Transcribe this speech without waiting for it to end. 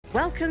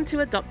Welcome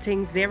to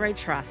Adopting Zero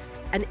Trust,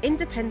 an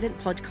independent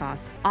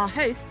podcast. Our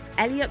hosts,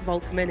 Elliot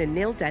Volkman and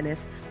Neil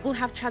Dennis, will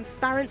have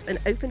transparent and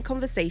open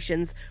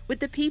conversations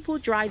with the people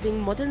driving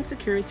modern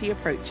security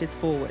approaches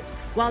forward,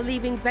 while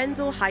leaving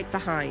vendor hype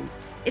behind.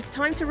 It's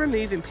time to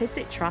remove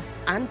implicit trust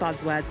and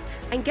buzzwords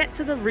and get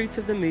to the root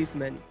of the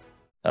movement.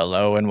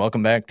 Hello and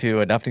welcome back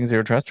to Adopting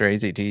Zero Trust, or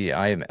AZT.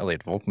 I am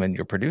Elliot Volkman,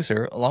 your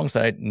producer,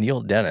 alongside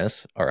Neil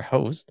Dennis, our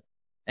host,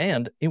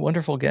 and a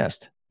wonderful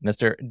guest,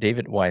 Mr.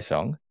 David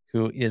Wysong,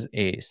 who is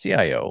a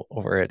CIO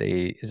over at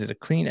is it a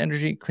clean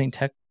energy, clean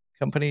tech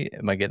company?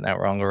 Am I getting that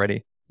wrong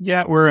already?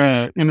 Yeah, we're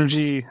an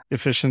energy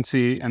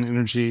efficiency and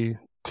energy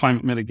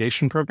climate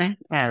mitigation program,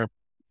 our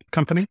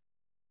company.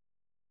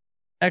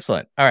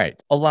 Excellent. All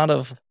right. A lot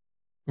of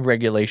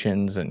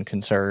regulations and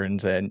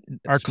concerns, and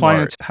our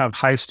clients have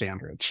high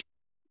standards.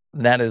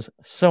 That is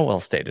so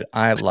well stated.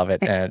 I love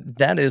it. And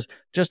that is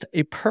just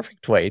a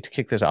perfect way to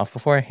kick this off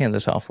before I hand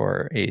this off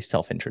for a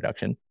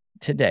self-introduction.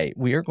 Today,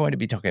 we are going to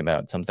be talking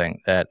about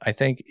something that I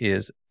think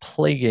is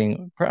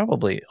plaguing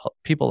probably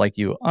people like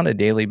you on a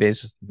daily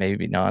basis,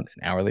 maybe not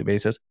an hourly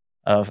basis,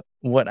 of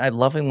what I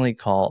lovingly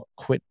call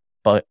quit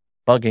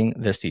bugging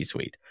the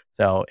C-suite.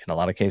 So in a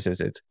lot of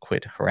cases, it's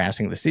quit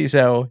harassing the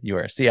CISO. You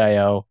are a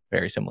CIO,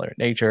 very similar in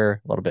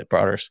nature, a little bit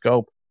broader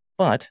scope,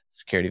 but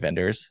security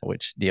vendors,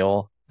 which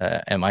Neil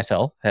and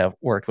myself have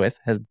worked with,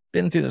 has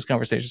been through this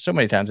conversation so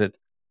many times that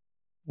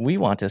we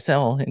want to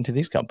sell into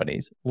these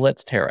companies.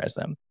 Let's terrorize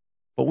them.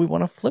 But we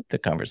want to flip the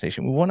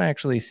conversation. We want to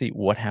actually see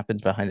what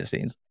happens behind the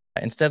scenes.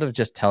 Instead of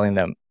just telling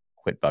them,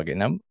 quit bugging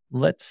them,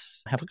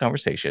 let's have a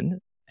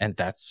conversation. And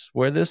that's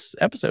where this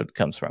episode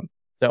comes from.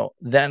 So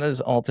that is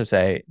all to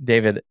say,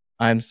 David,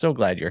 I'm so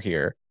glad you're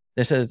here.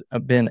 This has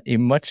been a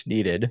much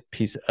needed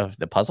piece of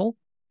the puzzle.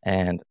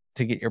 And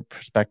to get your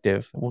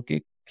perspective, we'll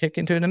kick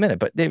into it in a minute.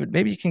 But David,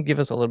 maybe you can give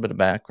us a little bit of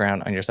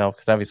background on yourself,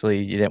 because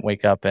obviously you didn't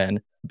wake up and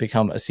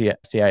become a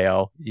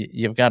CIO.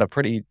 You've got a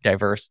pretty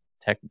diverse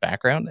tech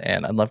background,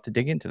 and I'd love to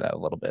dig into that a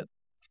little bit.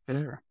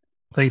 Sure.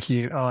 Thank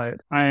you. I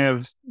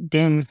have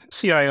been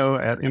CIO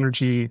at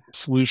Energy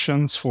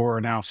Solutions for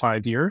now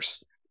 5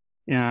 years.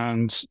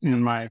 And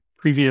in my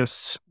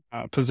previous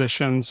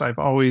positions, I've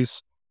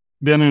always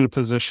been in a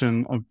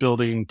position of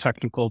building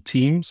technical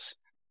teams,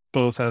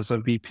 both as a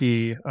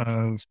VP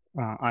of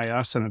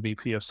IS and a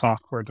VP of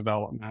software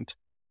development.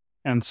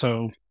 And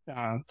so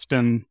it's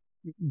been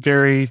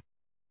very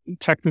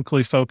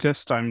technically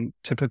focused. I'm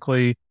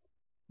typically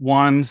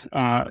one,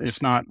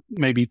 if not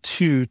maybe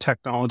two,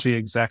 technology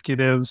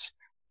executives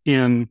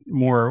in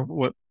more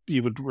what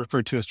you would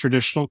refer to as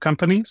traditional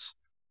companies.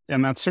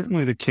 And that's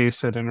certainly the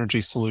case at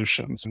Energy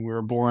Solutions. And we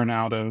were born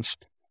out of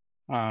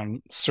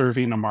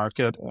serving a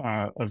market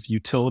of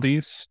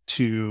utilities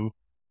to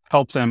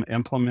help them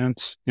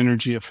implement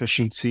energy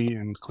efficiency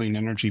and clean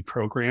energy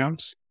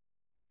programs.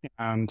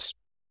 And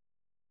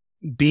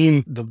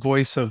being the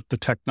voice of the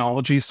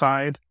technology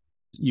side,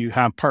 you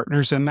have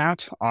partners in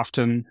that.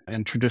 Often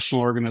in traditional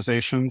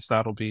organizations,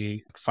 that'll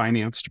be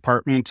finance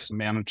department,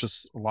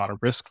 manages a lot of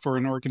risk for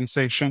an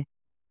organization.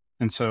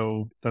 And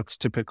so that's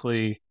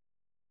typically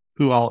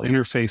who I'll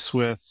interface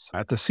with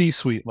at the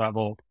C-suite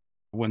level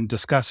when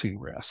discussing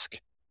risk.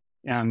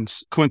 And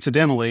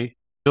coincidentally,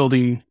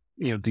 building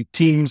the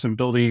teams and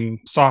building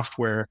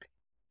software,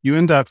 you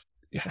end up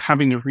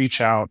having to reach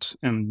out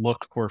and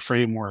look for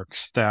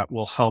frameworks that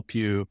will help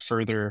you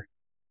further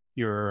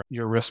your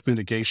risk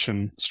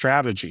mitigation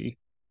strategy.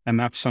 And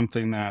that's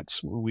something that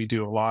we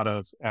do a lot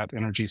of at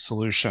Energy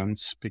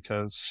Solutions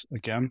because,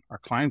 again, our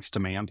clients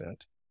demand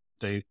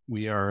it.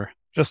 We are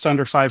just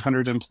under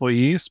 500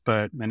 employees,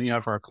 but many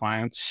of our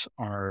clients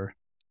are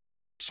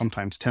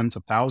sometimes tens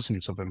of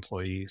thousands of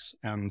employees.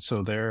 And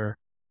so their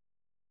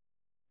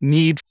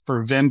need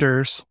for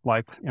vendors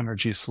like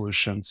Energy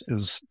Solutions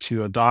is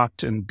to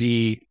adopt and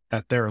be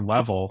at their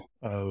level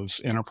of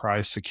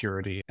enterprise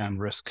security and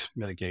risk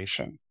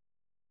mitigation.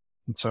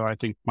 And so I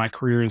think my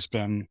career has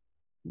been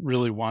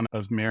really one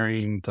of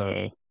marrying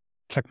the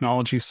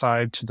technology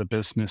side to the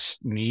business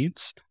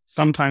needs.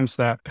 Sometimes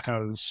that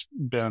has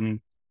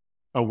been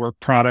a work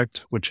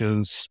product, which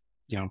is,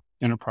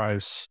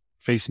 enterprise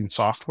facing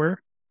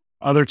software.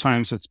 Other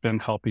times it's been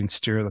helping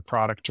steer the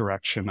product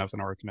direction of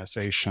an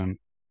organization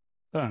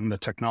and the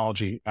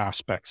technology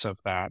aspects of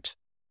that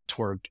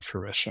toward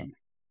fruition.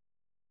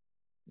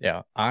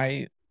 Yeah,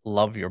 I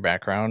love your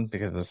background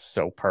because it's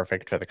so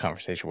perfect for the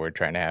conversation we're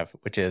trying to have,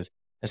 which is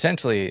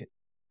essentially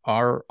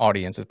our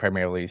audience is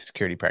primarily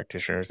security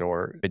practitioners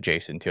or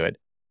adjacent to it.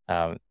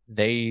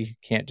 They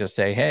can't just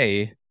say,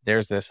 hey,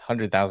 there's this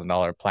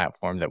 $100,000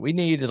 platform that we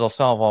need. It'll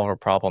solve all of our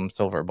problems,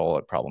 silver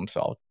bullet, problem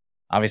solved.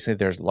 Obviously,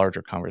 there's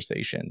larger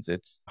conversations.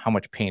 It's how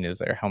much pain is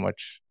there? How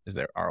much is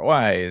there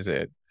ROI? Is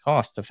it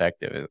cost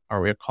effective? Are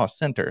we a cost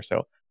center?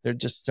 So there are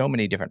just so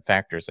many different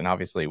factors. And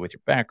obviously with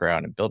your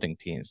background and building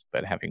teams,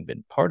 but having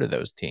been part of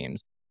those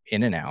teams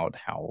in and out,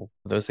 how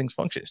those things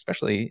function,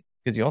 especially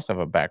because you also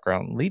have a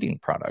background leading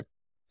product.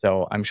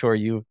 So I'm sure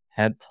you've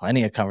had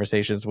plenty of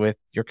conversations with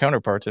your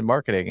counterparts in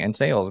marketing and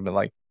sales and been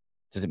like,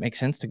 Does it make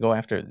sense to go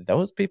after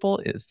those people?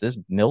 Is this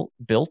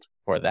built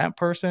for that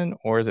person,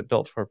 or is it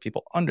built for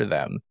people under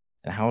them?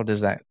 And how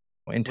does that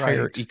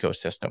entire Right.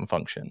 ecosystem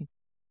function?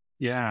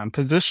 Yeah, and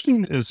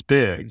positioning is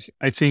big.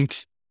 I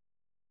think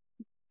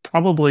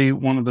probably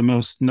one of the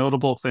most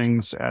notable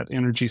things at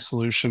Energy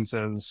Solutions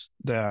is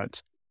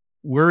that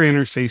we're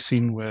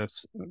interfacing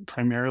with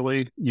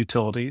primarily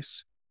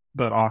utilities,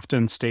 but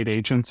often state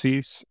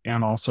agencies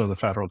and also the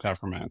federal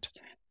government.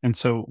 And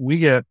so we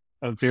get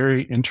a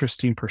very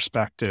interesting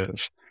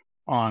perspective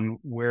on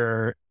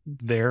where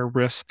their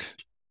risk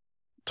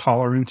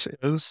tolerance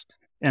is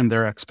and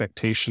their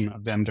expectation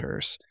of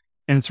vendors.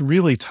 And it's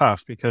really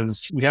tough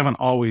because we haven't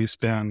always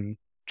been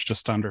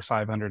just under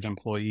 500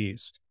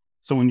 employees.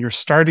 So when you're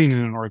starting in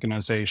an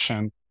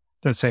organization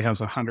that, say, has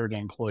 100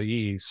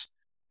 employees,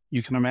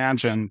 you can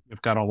imagine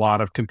you've got a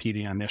lot of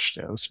competing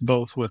initiatives,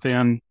 both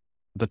within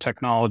the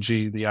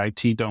technology, the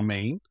IT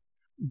domain,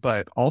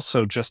 but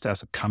also just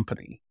as a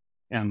company.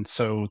 And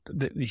so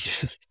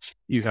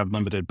you have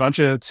limited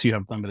budgets, you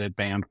have limited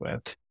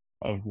bandwidth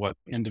of what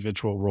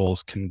individual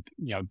roles can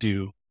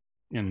do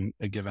in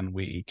a given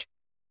week.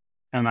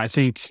 And I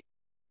think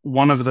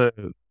one of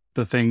the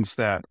things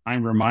that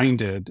I'm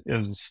reminded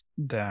is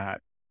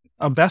that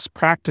a best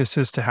practice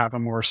is to have a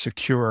more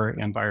secure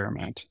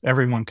environment.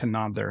 Everyone can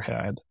nod their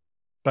head.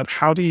 But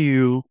how do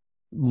you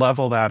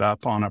level that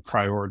up on a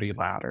priority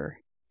ladder?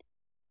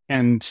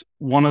 And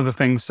one of the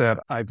things that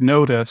I've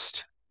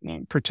noticed,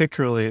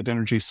 particularly at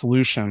Energy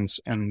Solutions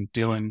and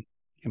dealing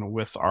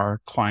with our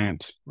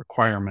client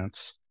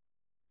requirements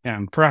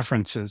and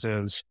preferences,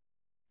 is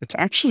it's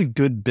actually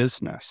good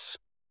business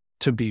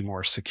to be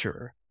more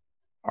secure.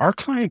 Our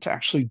clients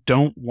actually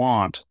don't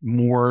want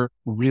more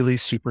really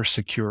super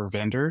secure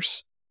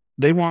vendors.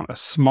 They want a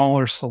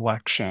smaller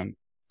selection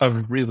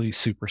of really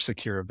super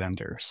secure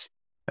vendors.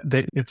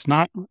 It's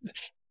not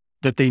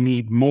that they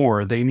need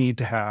more, they need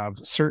to have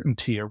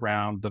certainty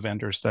around the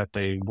vendors that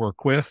they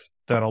work with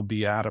that'll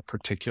be at a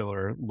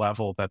particular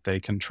level that they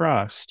can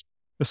trust,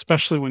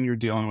 especially when you're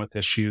dealing with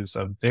issues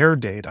of their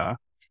data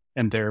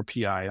and their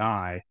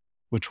PII,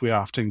 which we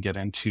often get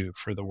into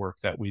for the work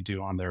that we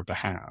do on their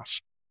behalf.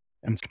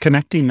 And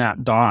connecting the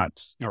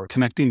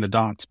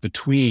dots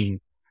between,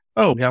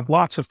 we have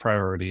lots of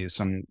priorities,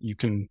 and you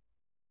can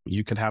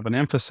have an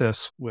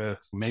emphasis with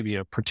maybe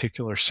a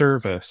particular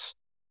service.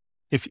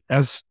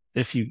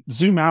 If you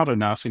zoom out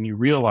enough and you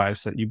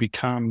realize that you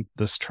become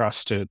this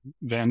trusted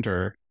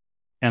vendor,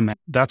 and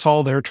that's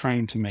all they're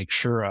trying to make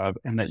sure of,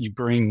 and that you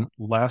bring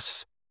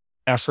less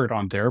effort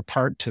on their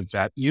part to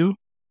vet you,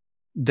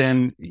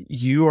 then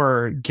you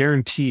are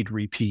guaranteed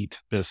repeat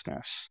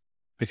business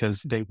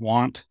because they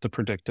want the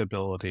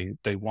predictability,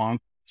 they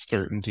want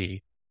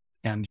certainty,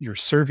 and you're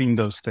serving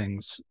those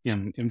things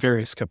in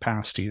various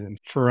capacities. And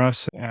for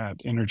us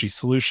at Energy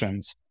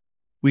Solutions,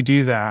 we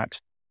do that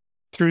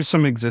through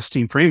some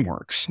existing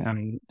frameworks.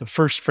 And the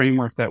first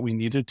framework that we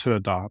needed to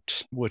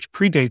adopt, which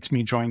predates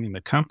me joining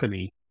the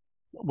company,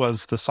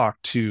 was the SOC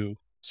 2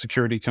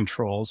 security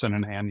controls and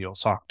an annual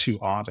SOC 2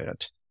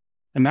 audit.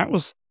 And that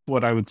was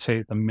what I would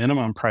say the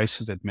minimum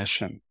price of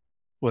admission,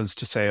 was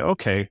to say,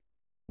 okay,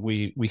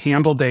 we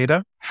handle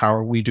data. How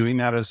are we doing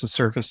that as a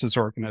services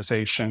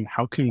organization?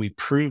 How can we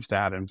prove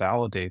that and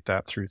validate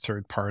that through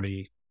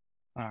third-party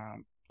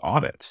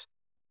audits?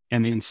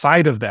 And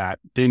inside of that,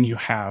 then you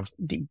have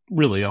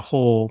really a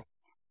whole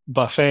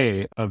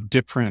buffet of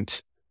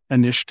different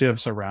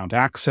initiatives around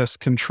access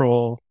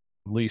control,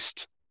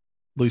 least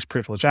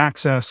privilege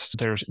access.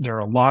 There are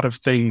a lot of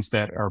things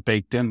that are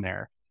baked in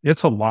there.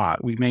 It's a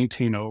lot. We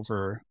maintain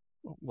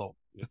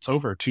it's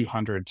over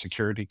 200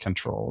 security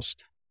controls.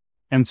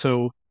 And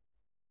so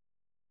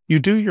you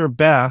do your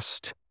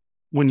best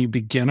when you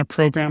begin a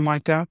program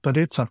like that, but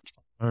it's a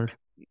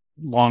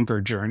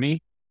longer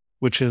journey,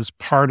 which is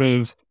part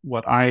of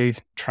what I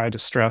try to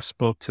stress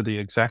both to the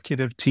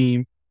executive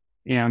team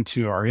and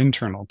to our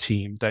internal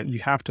team, that you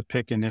have to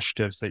pick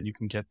initiatives that you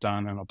can get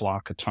done in a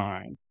block of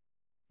time.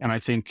 And I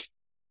think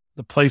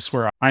the place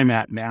where I'm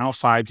at now,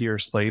 5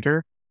 years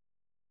later,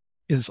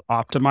 is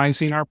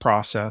optimizing our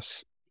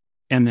process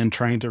and then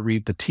trying to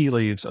read the tea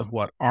leaves of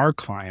what our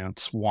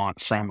clients want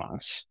from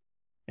us.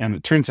 And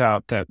it turns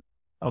out that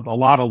a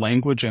lot of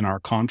language in our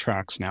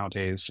contracts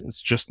nowadays is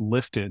just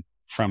lifted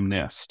from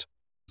NIST.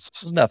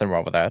 There's nothing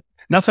wrong with that.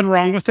 Nothing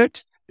wrong with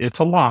it. It's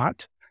a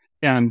lot.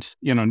 And,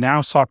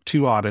 now SOC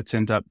 2 audits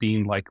end up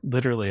being like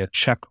literally a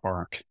check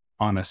mark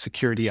on a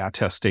security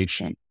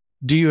attestation.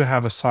 Do you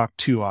have a SOC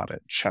 2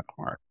 audit? Check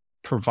mark.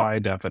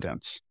 Provide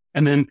evidence.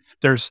 And then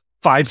there's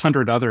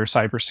 500 other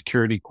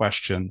cybersecurity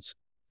questions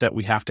that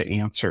we have to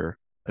answer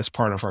as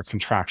part of our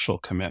contractual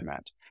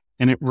commitment.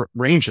 And it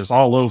ranges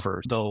all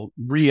over. They'll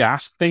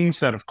re-ask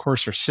things that, of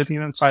course, are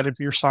sitting inside of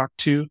your SOC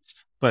 2,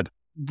 but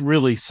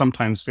really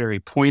sometimes very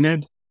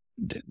pointed,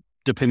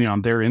 depending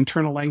on their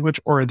internal language,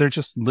 or they're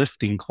just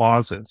lifting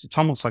clauses. It's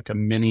almost like a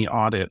mini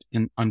audit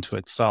unto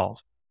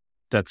itself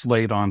that's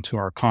laid onto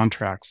our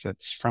contracts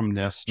that's from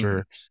NIST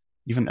or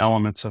even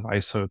elements of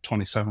ISO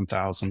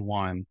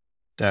 27001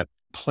 that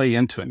play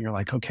into it. And you're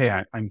like,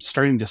 okay, I'm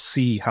starting to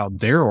see how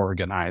they're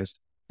organized.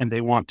 and they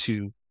want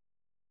to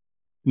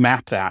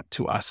map that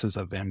to us as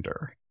a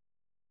vendor.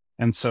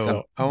 And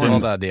so hold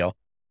on, Neil.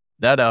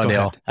 No, Go Neil.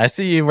 ahead. I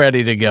see you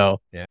ready to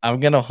go. Yeah. I'm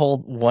going to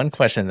hold one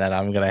question, then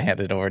I'm going to hand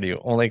it over to you,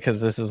 only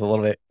because this is a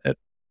little bit, it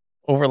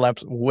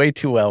overlaps way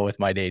too well with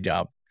my day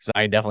job. Because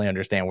I definitely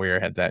understand where your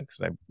head's at,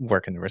 because I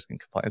work in the risk and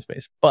compliance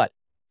space. But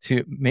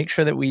to make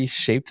sure that we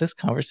shape this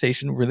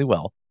conversation really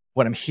well,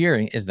 what I'm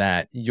hearing is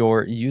that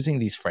you're using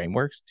these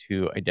frameworks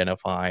to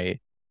identify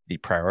the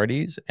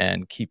priorities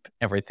and keep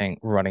everything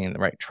running in the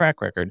right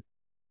track record.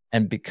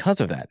 And because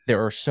of that,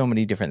 there are so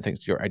many different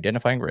things. You're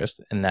identifying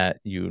risks, and that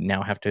you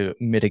now have to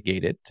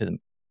mitigate it to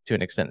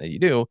an extent that you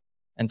do.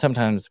 And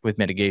sometimes with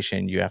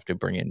mitigation, you have to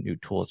bring in new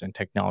tools and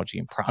technology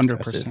and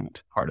processes.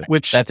 100%. Part of it.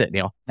 Which That's it,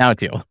 Neil. Now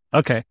it's you.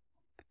 Okay.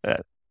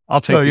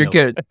 I'll take Oh, you're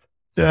Neil's. good.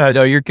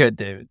 No, you're good,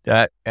 David.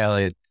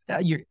 Elliot,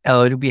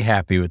 Elliot will be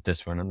happy with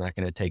this one. I'm not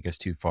going to take us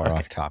too far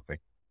off topic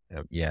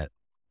yet.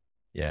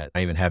 Yeah,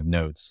 I even have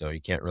notes, so you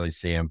can't really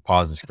see them.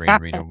 Pause the screen,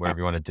 read them, whatever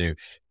you want to do.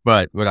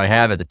 But what I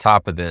have at the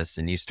top of this,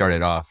 and you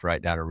started off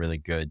right down a really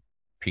good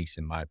piece,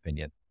 in my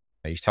opinion.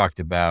 You talked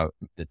about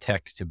the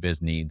tech to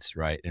biz needs,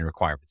 right, and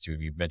requirements.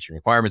 You've mentioned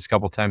requirements a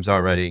couple of times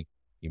already.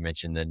 You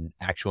mentioned the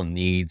actual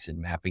needs and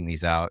mapping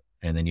these out.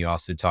 And then you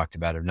also talked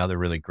about another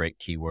really great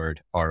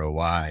keyword,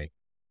 ROI.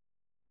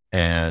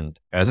 And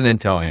as an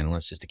Intel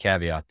analyst, just to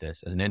caveat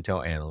this, as an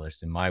Intel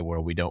analyst, in my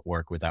world, we don't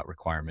work without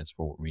requirements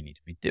for what we need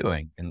to be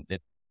doing. And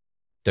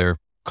there are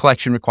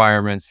collection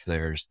requirements,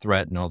 there's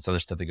threat and all this other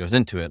stuff that goes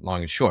into it.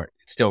 Long and short,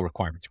 it's still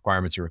requirements.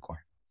 Requirements are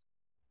requirements.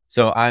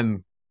 So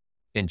I'm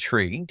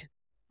intrigued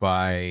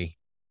by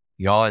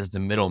y'all as the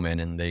middlemen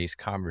in these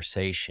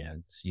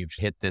conversations. You've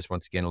hit this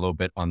once again a little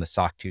bit on the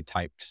SOC 2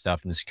 type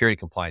stuff and the security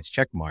compliance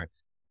check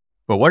marks.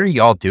 But what are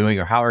y'all doing,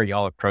 or how are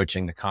y'all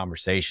approaching the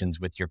conversations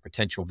with your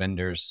potential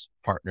vendors,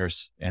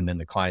 partners, and then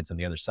the clients on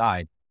the other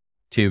side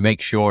to make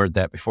sure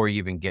that before you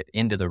even get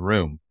into the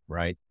room,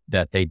 right,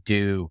 that they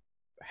do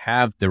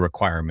have the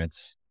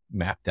requirements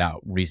mapped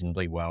out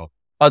reasonably well,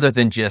 other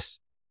than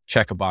just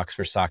check a box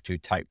for SOC 2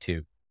 type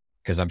 2?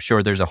 Because I'm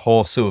sure there's a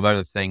whole slew of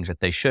other things that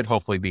they should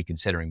hopefully be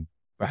considering.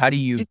 But how do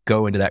you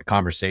go into that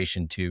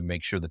conversation to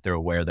make sure that they're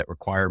aware that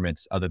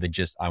requirements, other than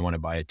just, I want to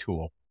buy a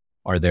tool,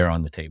 are there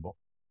on the table?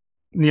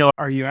 Neil,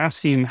 are you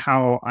asking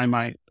how I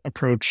might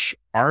approach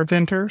our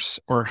vendors,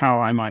 or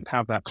how I might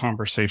have that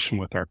conversation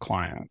with our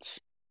clients?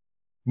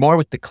 More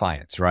with the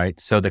clients, right?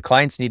 So the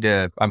clients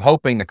I'm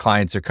hoping the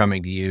clients are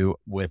coming to you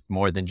with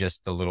more than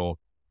just the little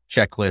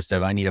checklist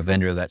of, I need a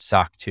vendor that's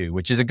SOC 2,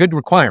 which is a good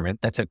requirement.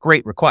 That's a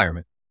great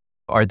requirement.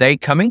 Are they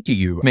coming to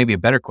you? Maybe a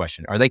better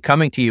question. Are they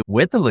coming to you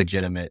with a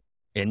legitimate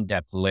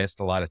in-depth list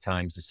a lot of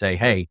times to say,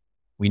 hey,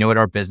 we know what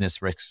our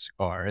business risks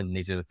are, and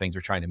these are the things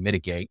we're trying to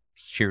mitigate.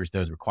 Here's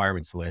those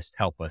requirements list.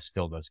 Help us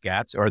fill those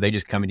gaps. Or are they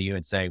just coming to you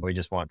and saying, we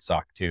just want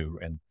SOC 2,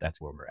 and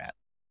that's where we're at?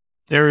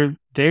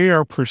 They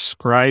are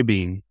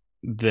prescribing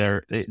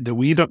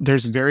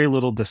there's very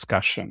little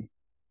discussion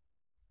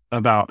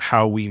about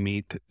how we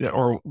meet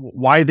or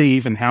why they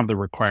even have the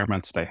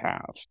requirements they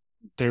have.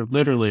 They're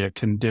literally a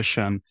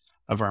condition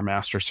of our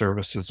master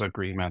services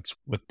agreements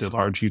with the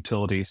large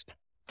utilities,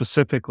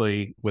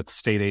 specifically with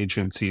state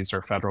agencies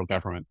or federal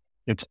government.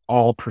 It's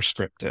all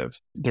prescriptive.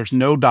 There's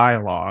no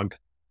dialogue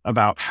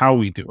about how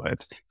we do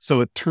it. So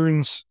it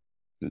turns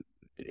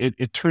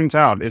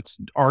out it's,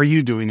 are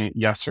you doing it?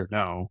 Yes or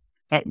no?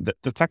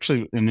 That's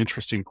actually an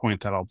interesting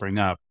point that I'll bring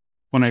up.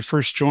 When I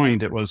first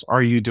joined, it was,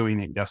 are you doing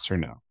it? Yes or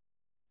no?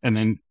 And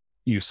then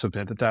you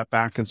submitted that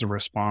back as a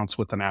response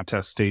with an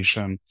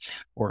attestation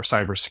or a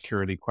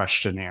cybersecurity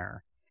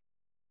questionnaire.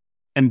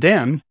 And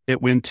then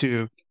it went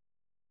to,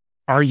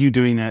 are you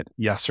doing it?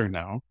 Yes or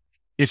no?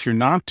 If you're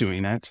not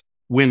doing it,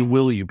 when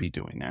will you be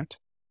doing it?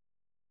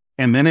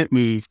 And then it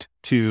moved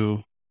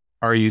to,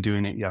 are you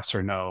doing it? Yes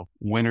or no?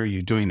 When are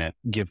you doing it?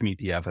 Give me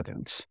the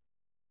evidence.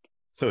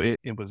 So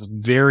it was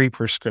very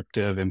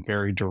prescriptive and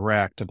very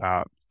direct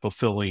about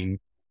fulfilling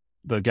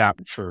the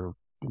gap for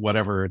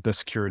whatever the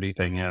security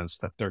thing is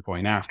that they're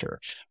going after.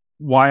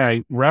 Why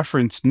I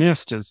reference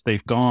NIST is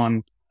they've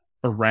gone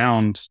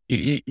around,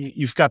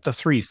 you've got the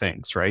three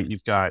things, right?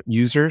 You've got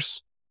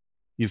users,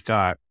 you've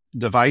got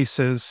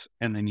devices,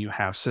 and then you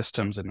have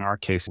systems. In our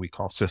case, we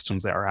call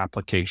systems that are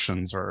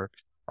applications or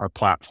are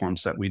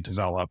platforms that we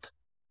develop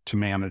to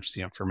manage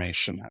the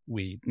information that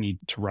we need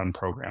to run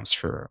programs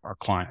for our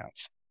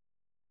clients.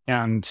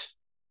 And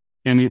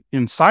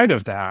inside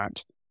of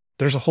that,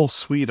 there's a whole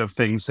suite of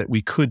things that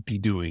we could be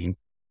doing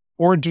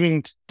or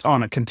doing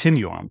on a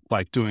continuum,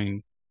 like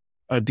doing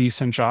a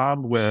decent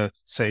job with,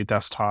 say,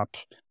 desktop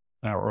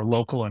or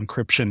local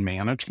encryption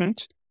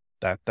management.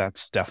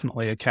 That's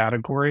definitely a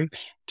category.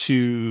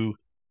 To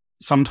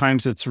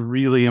sometimes it's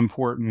really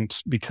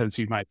important because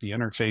you might be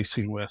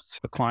interfacing with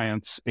the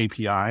client's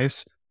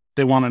APIs.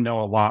 They want to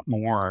know a lot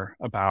more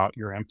about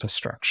your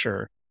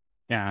infrastructure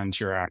and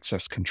your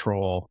access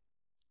control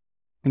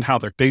and how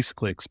they're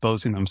basically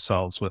exposing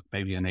themselves with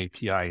maybe an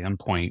API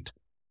endpoint,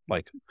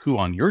 like who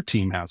on your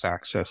team has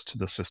access to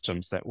the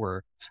systems that we're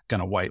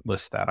going to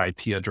whitelist that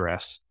IP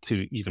address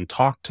to even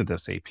talk to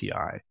this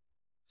API.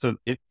 So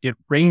it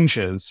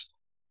ranges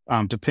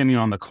depending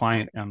on the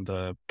client and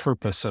the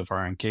purpose of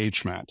our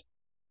engagement.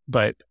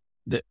 But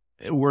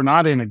we're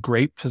not in a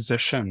great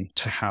position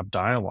to have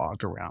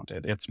dialogue around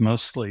it. It's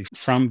mostly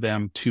from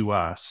them to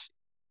us.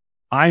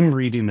 I'm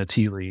reading the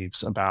tea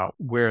leaves about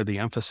where the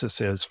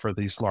emphasis is for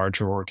these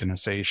larger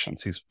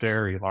organizations, these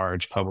very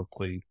large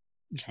publicly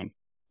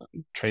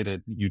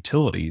traded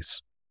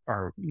utilities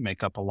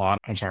make up a lot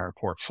of our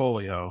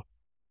portfolio,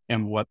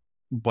 and what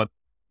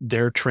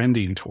they're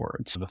trending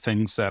towards, the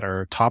things that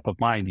are top of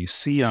mind. You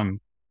see them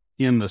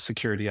in the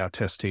security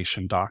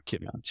attestation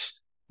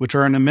documents, which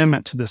are an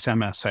amendment to this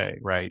MSA,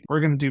 right? We're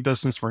going to do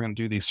business, we're going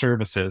to do these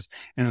services.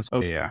 And it's,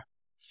 oh yeah,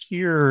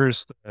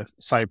 here's the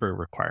cyber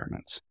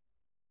requirements.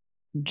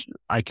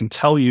 I can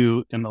tell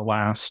you in the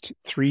last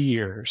 3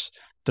 years,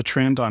 the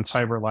trend on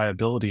cyber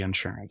liability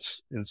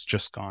insurance has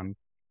just gone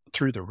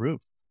through the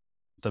roof.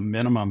 The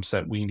minimums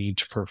that we need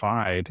to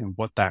provide and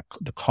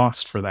the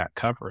cost for that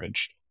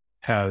coverage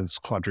has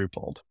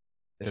quadrupled.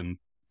 And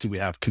do we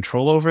have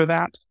control over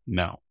that?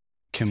 No.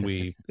 Can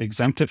we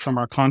exempt it from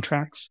our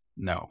contracts?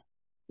 No.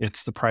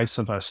 It's the price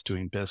of us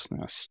doing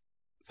business.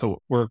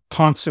 So we're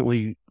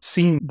constantly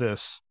seeing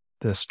this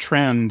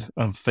trend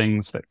of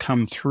things that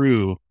come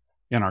through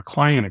in our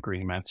client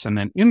agreements. And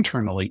then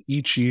internally,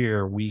 each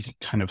year, we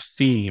kind of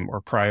theme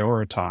or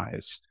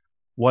prioritize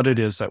what it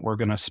is that we're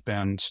going to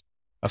spend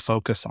a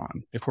focus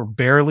on. If we're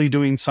barely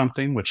doing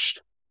something, which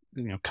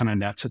kind of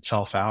nets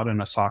itself out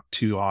in a SOC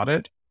 2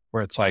 audit,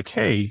 where it's like,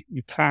 hey,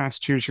 you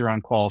passed, here's your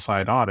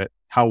unqualified audit.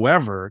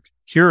 However,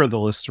 here are the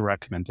list of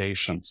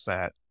recommendations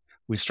that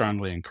we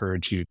strongly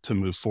encourage you to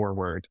move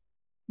forward.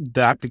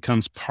 That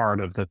becomes part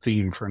of the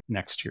theme for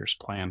next year's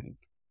planning.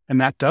 And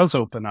that does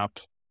open up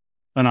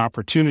an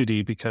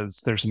opportunity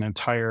because there's an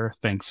entire,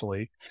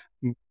 thankfully,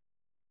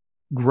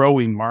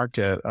 growing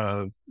market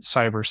of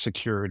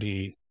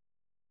cybersecurity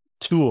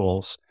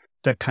tools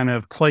that kind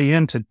of play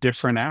into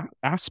different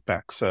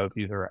aspects of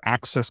either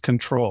access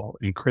control,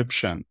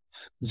 encryption,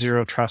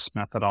 zero trust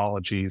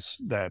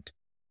methodologies that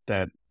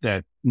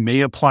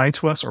may apply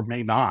to us or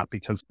may not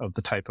because of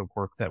the type of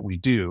work that we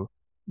do.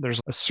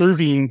 There's a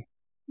serving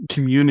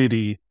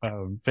community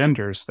of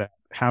vendors that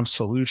have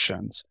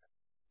solutions.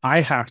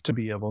 I have to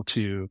be able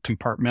to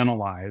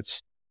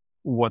compartmentalize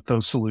what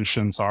those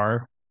solutions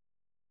are.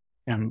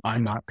 And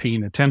I'm not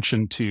paying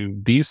attention to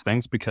these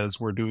things because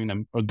we're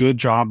doing a good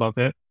job of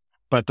it.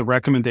 But the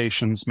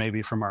recommendations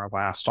maybe from our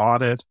last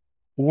audit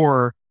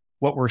or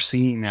what we're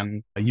seeing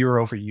in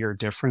year-over-year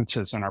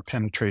differences in our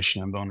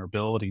penetration and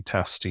vulnerability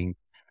testing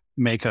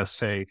make us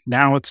say,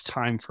 now it's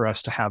time for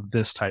us to have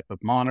this type of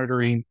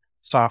monitoring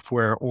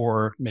software,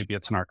 or maybe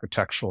it's an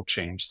architectural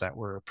change that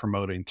we're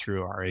promoting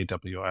through our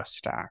AWS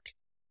stack.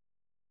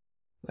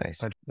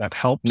 Nice. That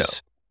helps.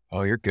 No.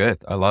 Oh, you're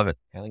good. I love it.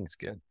 I think it's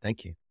good.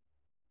 Thank you.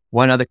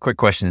 One other quick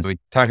question is we're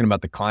talking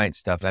about the client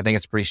stuff. And I think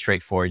it's pretty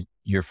straightforward.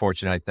 You're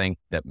fortunate, I think,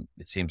 that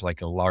it seems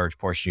like a large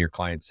portion of your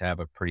clients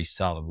have a pretty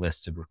solid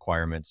list of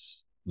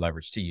requirements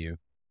leveraged to you.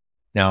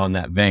 Now, in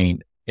that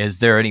vein, is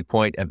there any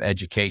point of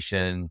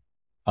education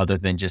other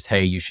than just,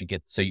 hey, you should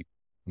get, let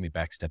me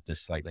backstep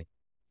this slightly.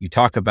 You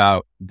talk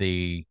about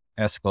the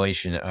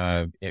escalation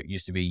of, it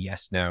used to be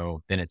yes,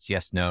 no, then it's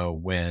yes, no,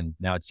 when,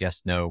 now it's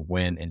yes, no,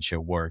 when, and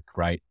should work,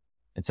 right?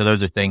 And so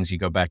those are things you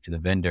go back to the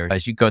vendor.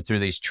 As you go through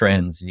these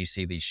trends and you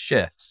see these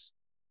shifts,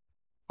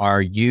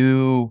 are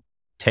you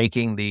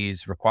taking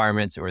these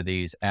requirements or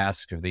these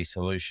asks or these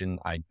solution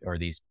or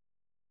these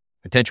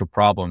potential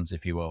problems,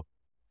 if you will,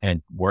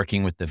 and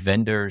working with the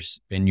vendors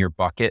in your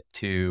bucket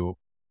to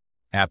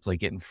aptly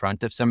get in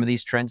front of some of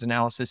these trends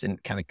analysis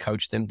and kind of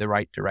coach them the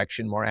right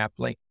direction more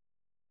aptly?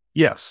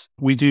 Yes,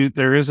 we do.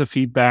 There is a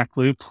feedback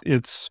loop.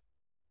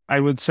 I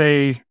would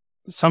say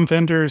some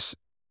vendors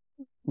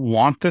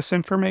want this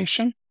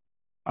information.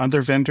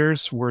 Other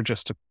vendors, we're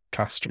just a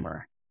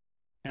customer,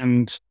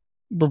 and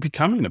we're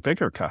becoming a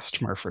bigger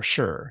customer for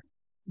sure.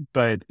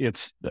 But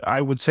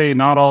I would say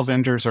not all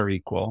vendors are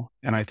equal.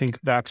 And I think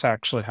that's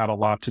actually had a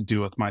lot to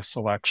do with my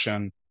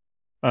selection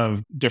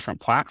of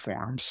different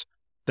platforms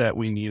that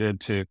we needed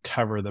to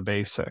cover the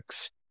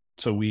basics.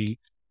 So we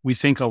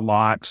think a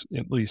lot,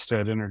 at least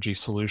at Energy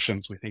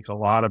Solutions, we think a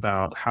lot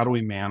about how do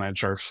we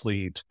manage our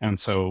fleet. And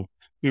so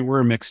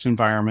we're a mixed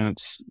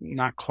environment,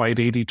 not quite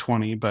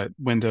 80-20, but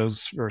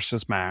Windows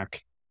versus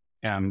Mac.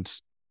 And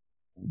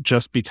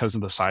just because of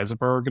the size of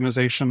our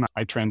organization,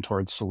 I trend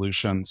towards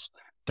solutions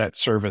that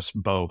service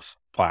both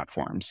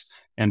platforms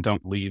and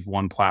don't leave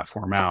one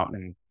platform out.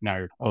 And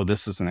now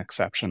this is an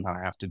exception that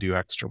I have to do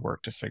extra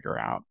work to figure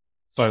out.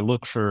 So I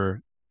look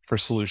for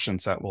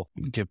solutions that will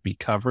give me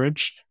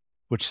coverage,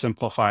 which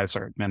simplifies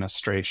our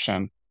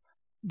administration.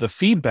 The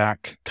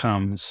feedback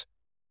comes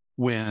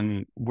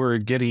when we're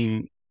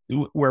getting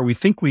where we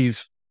think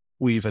we've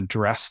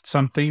addressed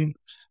something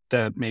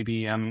that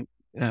maybe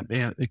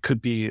it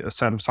could be a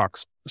set of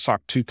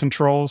SOC 2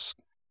 controls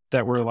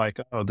that we're like,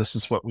 oh, this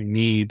is what we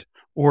need.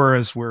 Or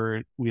as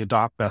we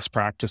adopt best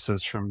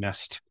practices from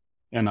NIST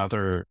and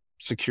other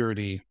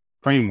security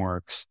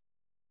frameworks,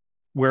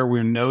 where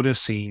we're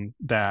noticing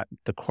that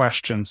the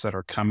questions that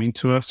are coming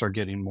to us are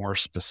getting more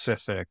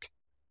specific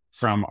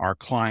from our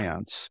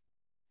clients.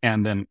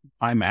 And then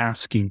I'm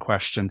asking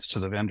questions to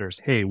the vendors.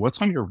 Hey,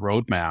 what's on your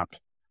roadmap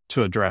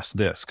to address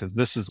this? Because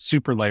this is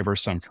super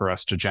laborsome for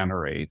us to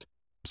generate.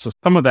 So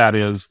some of that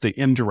is the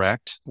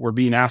indirect. We're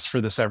being asked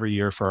for this every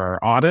year for our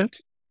audit.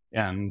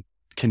 And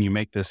can you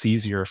make this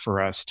easier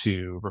for us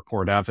to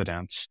report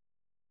evidence?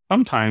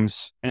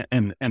 Sometimes,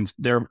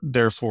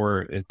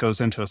 therefore it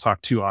goes into a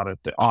SOC 2 audit.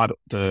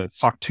 The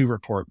SOC 2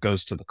 report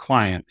goes to the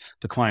client.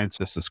 The client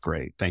says, this is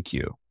great. Thank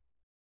you.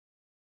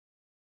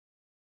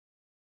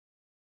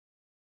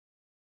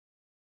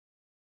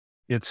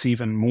 It's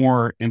even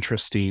more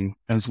interesting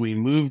as we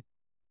move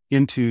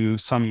into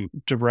some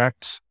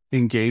direct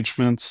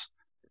engagements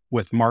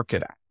with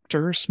market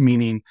actors,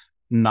 meaning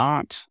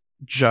not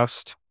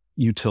just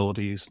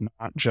utilities,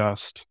 not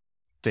just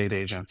state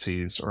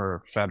agencies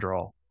or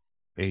federal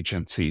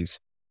agencies,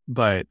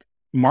 but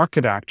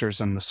market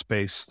actors in the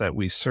space that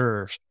we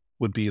serve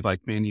would be like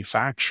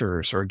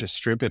manufacturers or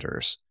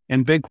distributors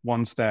and big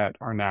ones that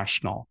are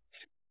national.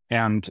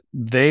 And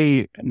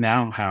they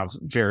now have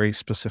very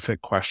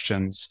specific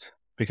questions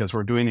because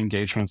we're doing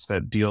engagements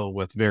that deal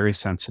with very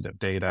sensitive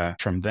data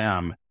from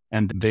them.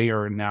 And they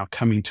are now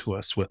coming to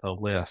us with a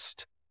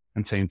list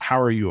and saying,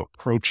 how are you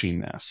approaching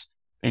this?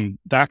 And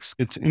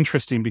it's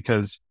interesting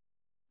because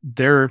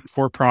they're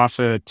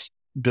for-profit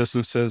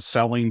businesses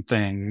selling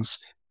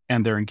things,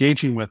 and they're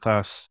engaging with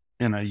us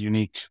in a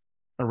unique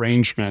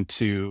arrangement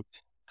to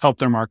help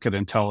their market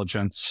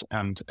intelligence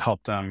and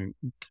help them,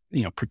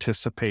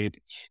 participate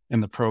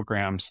in the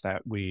programs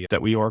that we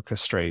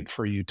orchestrate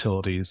for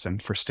utilities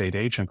and for state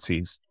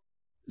agencies.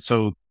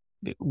 So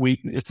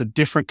it's a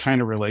different kind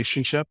of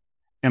relationship,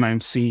 and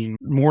I'm seeing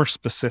more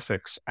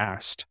specifics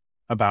asked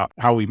about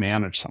how we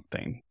manage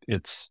something.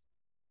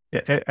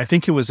 I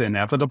think it was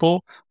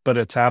inevitable, but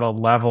it's at a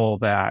level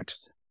that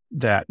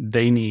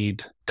they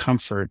need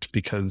comfort,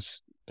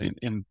 because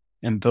in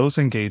those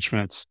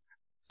engagements,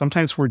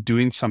 sometimes we're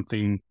doing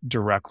something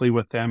directly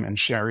with them and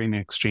sharing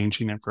and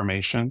exchanging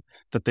information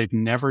that they've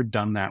never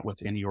done that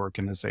with any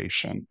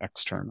organization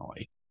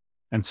externally.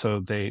 And so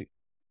they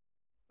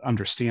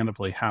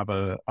understandably have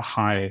a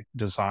high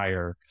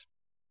desire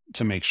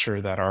to make sure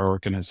that our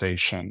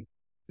organization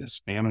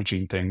is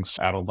managing things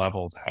at a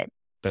level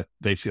that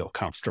they feel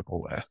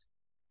comfortable with.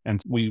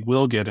 And we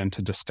will get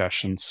into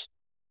discussions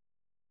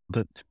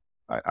that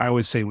I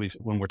always say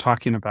when we're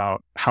talking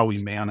about how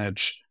we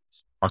manage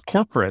our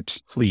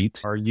corporate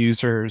fleet, our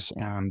users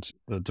and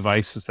the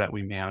devices that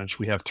we manage,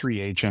 we have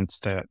 3 agents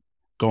that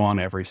go on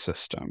every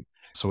system.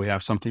 So we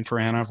have something for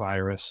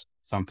antivirus,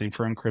 something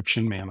for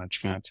encryption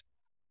management,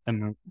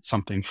 and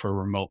something for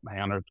remote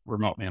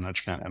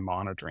management and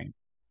monitoring.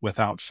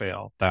 Without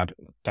fail, that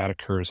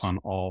occurs on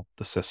all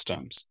the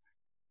systems.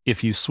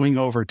 If you swing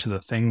over to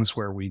the things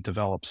where we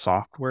develop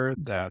software,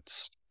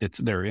 it's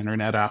their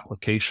internet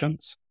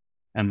applications,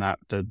 and that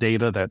the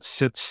data that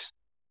sits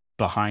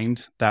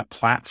behind that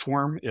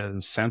platform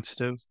is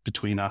sensitive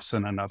between us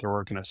and another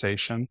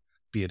organization,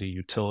 be it a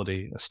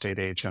utility, a state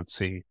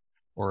agency,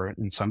 or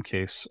in some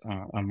case,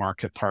 a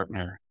market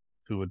partner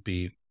who would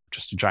be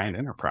just a giant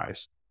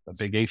enterprise, a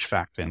big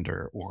HVAC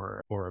vendor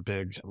or a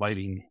big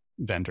lighting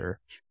vendor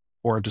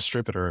or a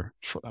distributor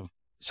of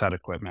set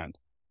equipment.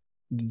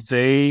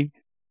 They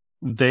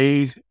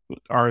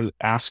are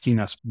asking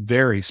us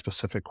very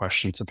specific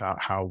questions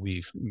about how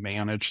we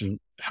manage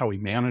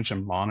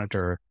and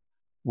monitor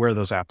where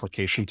those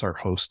applications are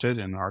hosted.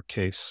 In our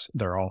case,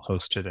 they're all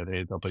hosted at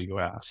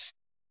AWS.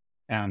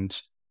 And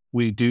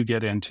we do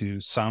get into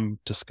some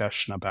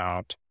discussion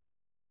about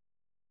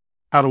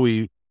how do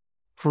we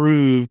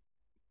prove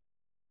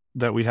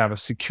that we have a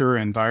secure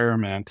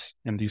environment.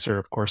 And these are,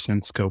 of course,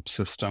 in-scope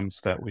systems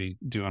that we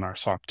do in our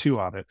SOC 2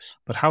 audit.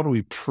 But how do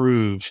we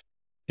prove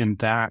in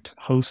that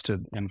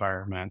hosted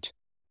environment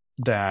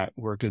that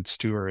we're good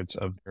stewards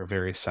of their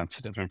very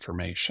sensitive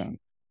information?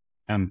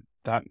 And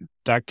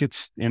that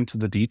gets into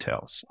the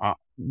details.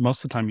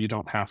 Most of the time, you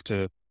don't have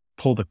to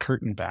pull the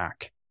curtain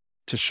back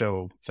to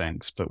show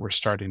things, but we're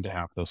starting to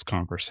have those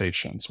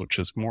conversations, which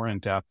is more in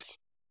depth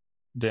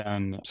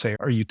than, say,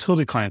 our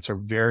utility clients are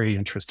very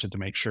interested to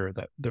make sure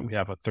that we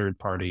have a third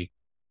party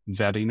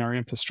vetting our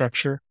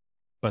infrastructure,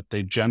 but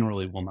they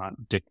generally will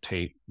not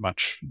dictate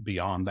much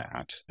beyond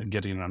that. And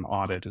getting an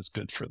audit is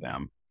good for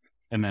them.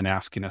 And then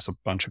asking us a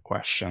bunch of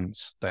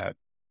questions that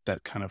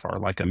kind of are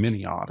like a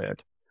mini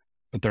audit,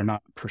 but they're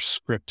not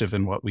prescriptive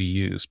in what we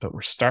use. But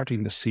we're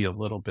starting to see a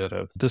little bit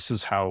of, this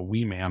is how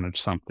we manage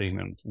something,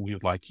 and we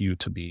would like you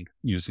to be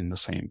using the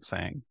same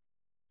thing.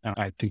 And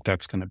I think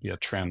that's going to be a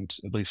trend,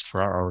 at least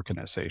for our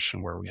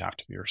organization, where we have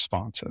to be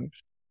responsive.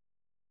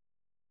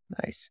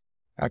 Nice.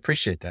 I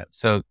appreciate that.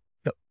 So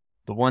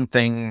the one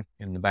thing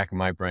in the back of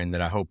my brain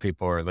that I hope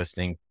people are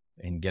listening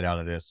and get out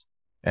of this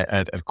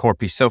at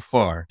Corpy so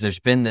far, there's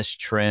been this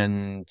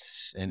trend,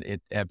 and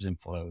it ebbs and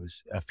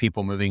flows, of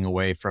people moving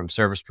away from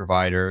service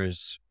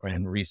providers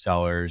and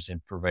resellers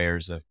and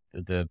purveyors of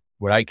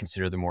what I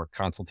consider the more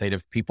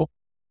consultative people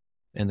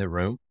in the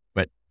room,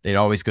 but it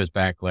always goes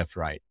back left,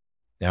 right.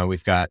 Now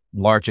we've got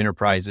large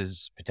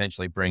enterprises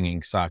potentially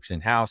bringing SOCs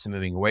in-house and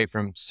moving away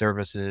from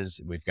services.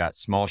 We've got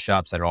small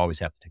shops that always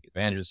have to take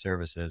advantage of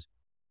services.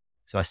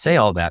 So I say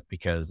all that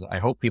because I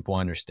hope people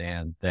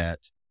understand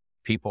that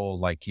people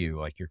like you,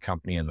 like your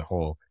company as a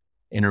whole,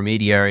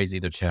 intermediaries,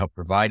 either to help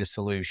provide a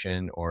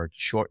solution or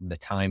shorten the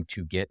time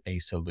to get a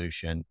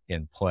solution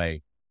in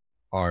play,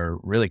 are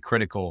really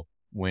critical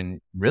when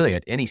really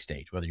at any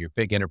stage, whether you're a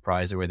big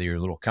enterprise or whether you're a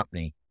little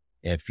company.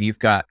 If you've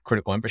got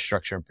critical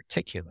infrastructure in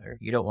particular,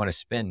 you don't want to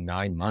spend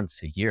 9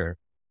 months, a year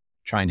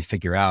trying to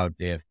figure out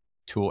if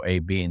tool A,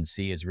 B, and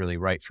C is really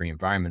right for your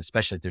environment,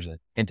 especially if there's an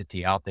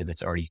entity out there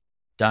that's already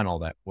done all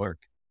that work.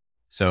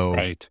 So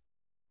Right.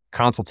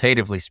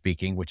 consultatively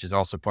speaking, which is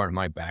also part of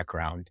my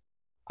background,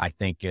 I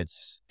think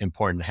it's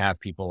important to have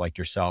people like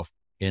yourself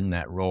in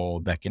that role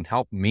that can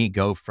help me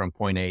go from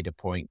point A to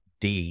point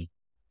D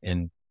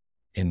in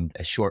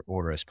as short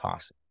order as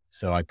possible.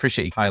 So I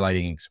appreciate you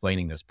highlighting and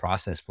explaining those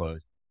process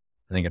flows.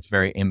 I think it's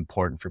very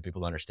important for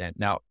people to understand.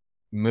 Now,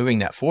 moving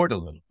that forward a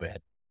little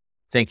bit,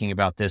 thinking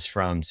about this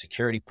from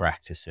security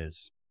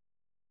practices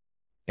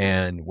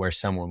and where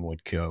someone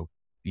would go.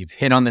 You've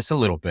hit on this a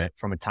little bit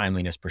from a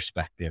timeliness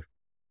perspective,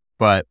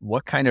 but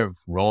what kind of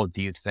role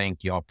do you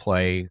think y'all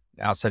play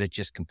outside of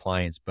just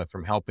compliance, but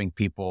from helping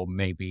people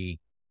maybe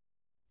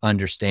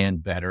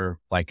understand better,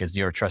 like a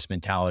zero trust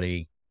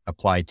mentality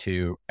applied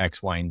to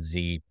X, Y, and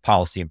Z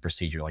policy and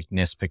procedure, like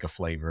NIST, pick a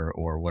flavor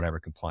or whatever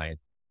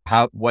compliance?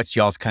 What's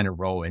y'all's kind of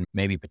role in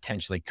maybe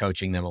potentially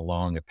coaching them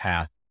along a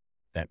path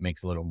that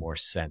makes a little more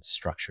sense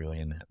structurally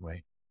in that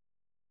way?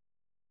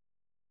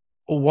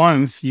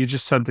 One, you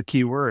just said the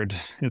key word.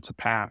 It's a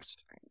path.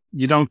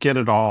 You don't get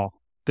it all.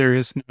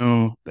 There's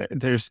no,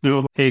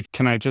 hey,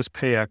 can I just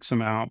pay X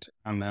amount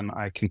and then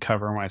I can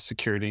cover my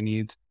security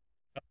needs?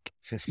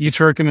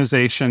 Each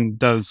organization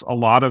does a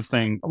lot of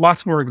things.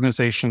 Lots of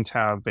organizations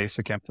have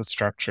basic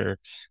infrastructure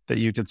that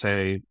you could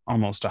say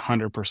almost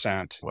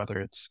 100%, whether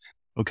it's,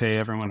 okay,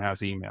 everyone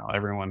has email,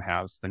 everyone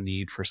has the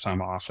need for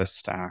some office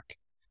stack,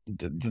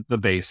 the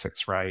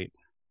basics, right?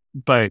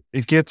 But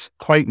it gets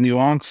quite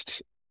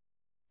nuanced.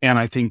 And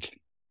I think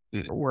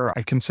where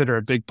I consider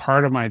a big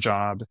part of my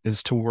job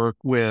is to work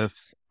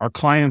with our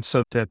clients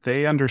so that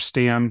they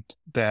understand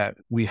that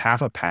we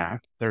have a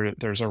path,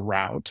 there's a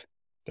route,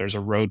 there's a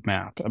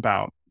roadmap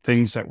about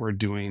things that we're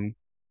doing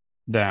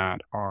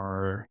that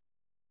are,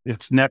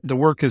 the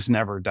work is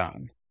never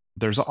done.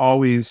 There's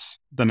always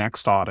the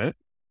next audit.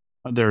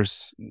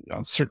 There's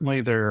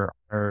certainly there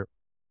are,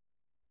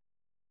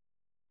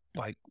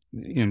 like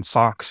in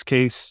SOC's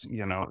case,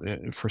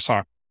 for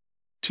SOC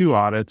 2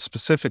 audits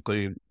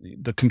specifically,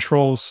 the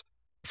controls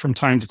from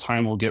time to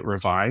time will get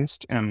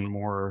revised and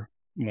more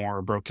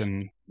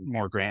broken,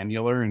 more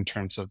granular in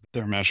terms of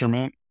their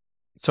measurement.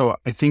 So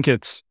I think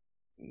it's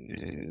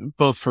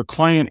both for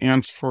client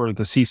and for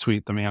the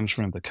C-suite, the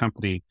management of the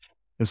company,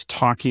 is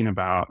talking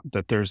about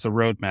that there's the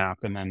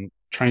roadmap and then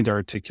trying to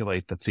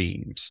articulate the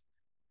themes.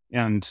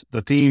 And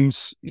the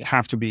themes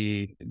have to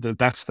be,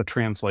 that's the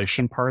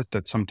translation part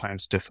that's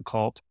sometimes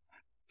difficult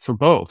for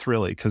both,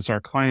 really, because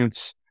our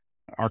clients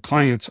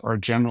are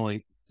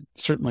generally,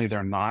 certainly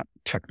they're not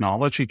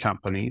technology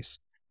companies.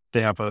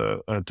 They have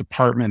a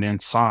department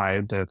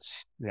inside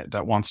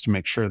that wants to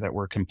make sure that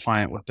we're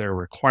compliant with their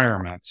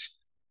requirements.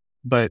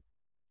 But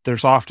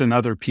there's often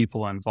other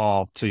people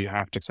involved. So you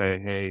have to say,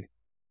 hey,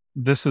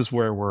 this is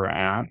where we're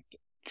at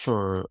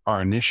for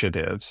our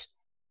initiatives.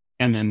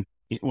 And then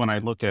when I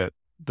look at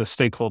the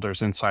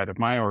stakeholders inside of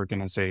my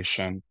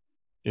organization,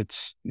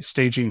 it's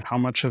staging how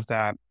much of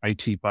that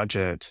IT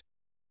budget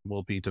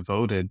will be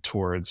devoted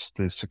towards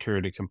the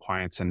security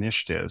compliance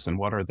initiatives and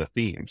what are the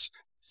themes.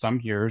 Some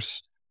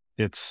years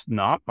it's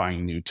not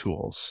buying new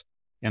tools.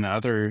 In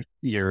other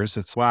years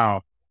it's,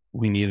 wow,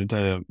 we needed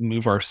to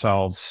move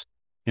ourselves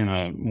in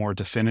a more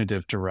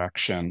definitive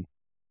direction,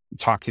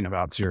 talking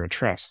about zero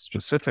trust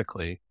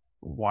specifically.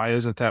 Why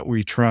is it that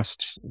we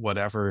trust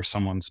whatever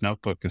someone's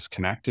notebook is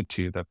connected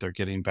to, that they're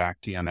getting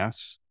back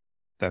DNS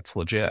that's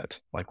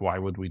legit? Like, why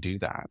would we do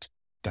that?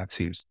 That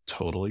seems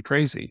totally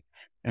crazy.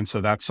 And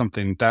so that's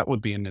something that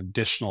would be an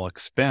additional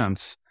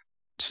expense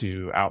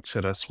to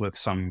outfit us with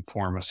some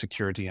form of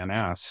secure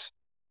DNS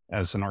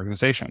as an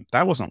organization.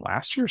 That wasn't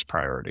last year's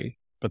priority,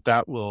 but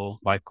that will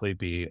likely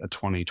be a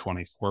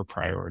 2024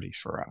 priority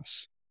for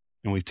us.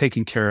 And we've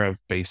taken care of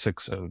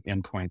basics of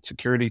endpoint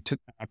security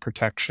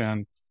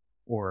protection,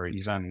 or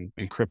even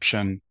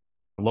encryption,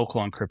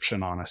 local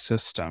encryption on a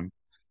system.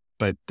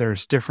 But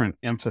there's different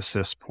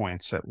emphasis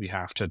points that we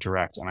have to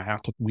direct, and I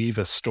have to weave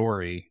a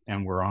story,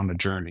 and we're on a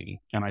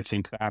journey. And I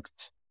think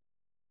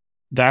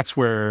that's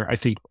where I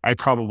think I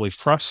probably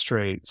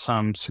frustrate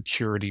some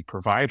security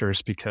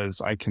providers,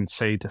 because I can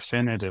say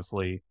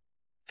definitively,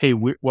 hey,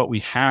 what we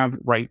have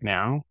right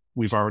now,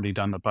 we've already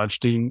done the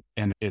budgeting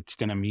and it's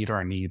going to meet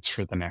our needs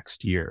for the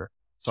next year.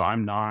 So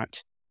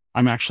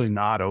I'm actually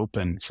not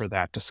open for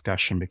that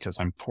discussion, because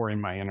I'm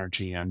pouring my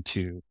energy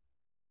into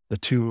the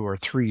 2 or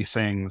 3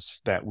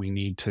 things that we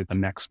need to, the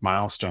next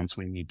milestones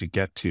we need to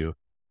get to.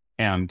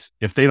 And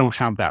if they don't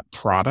have that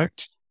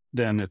product,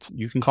 then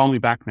you can call me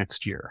back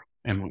next year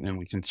and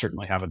we can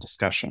certainly have a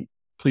discussion.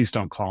 Please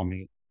don't call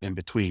me in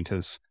between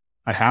because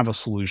I have a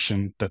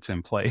solution that's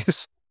in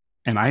place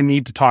and I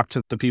need to talk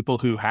to the people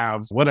who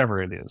have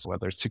whatever it is,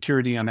 whether it's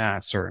security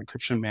NS or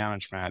encryption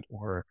management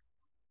or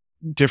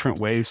different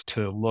ways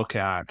to look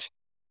at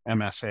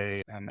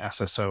MFA and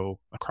SSO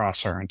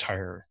across our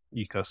entire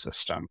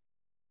ecosystem.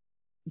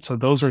 So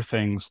those are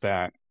things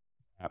that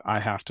I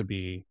have to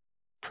be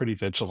pretty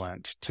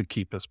vigilant to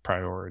keep as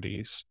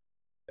priorities.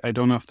 I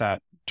don't know if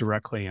that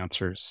directly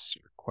answers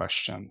your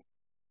question,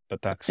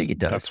 but I think it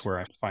does. that's where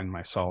I find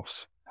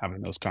myself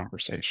having those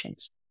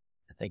conversations.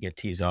 I think it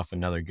tees off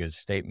another good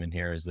statement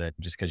here is that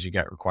just because you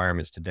got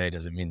requirements today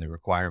doesn't mean the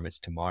requirements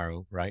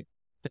tomorrow, right?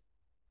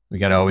 We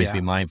got to always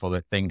be mindful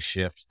that things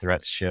shift,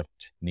 threats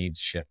shift, needs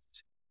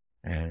shift.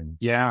 And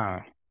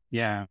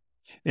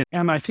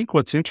and I think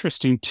what's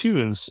interesting too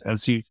is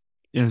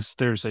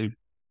there's a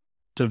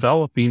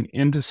developing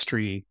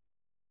industry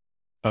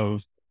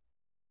of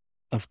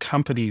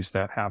companies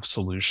that have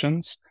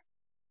solutions.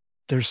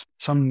 There's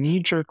some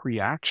knee-jerk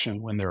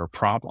reaction when there are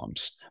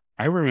problems.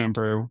 I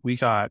remember we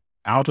got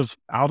out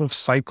of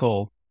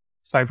cycle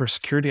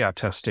cybersecurity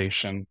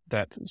attestation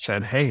that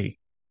said, "Hey,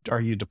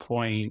 are you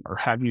deploying or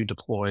have you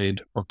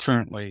deployed or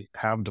currently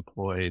have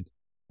deployed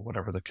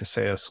whatever the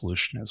Kaseya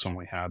solution is when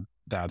we had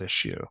that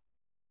issue?"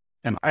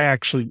 And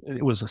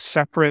it was a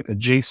separate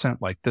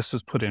adjacent, like this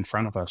is put in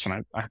front of us.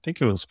 And I think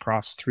it was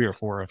across 3 or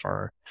 4 of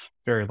our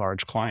very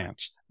large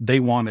clients. They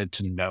wanted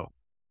to know.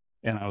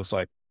 And I was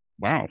like,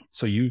 wow,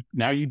 so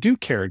now you do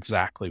care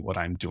exactly what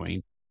I'm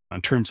doing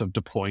in terms of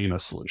deploying a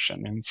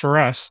solution. And for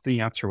us, the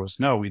answer was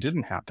no, we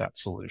didn't have that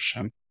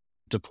solution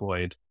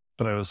deployed.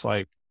 But I was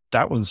like,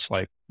 that was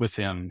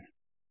within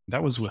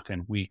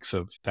weeks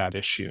of that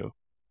issue.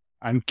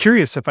 I'm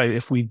curious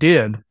if we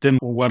did, then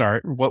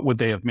what would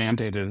they have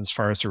mandated as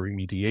far as a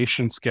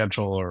remediation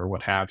schedule or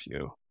what have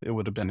you? It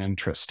would have been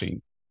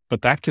interesting.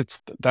 But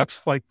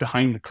that's like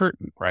behind the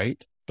curtain,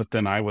 right? But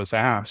then I was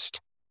asked,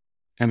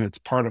 and it's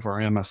part of our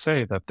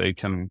MSA that they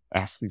can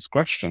ask these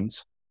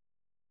questions,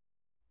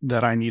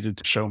 that I needed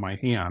to show my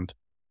hand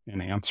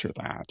and answer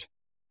that.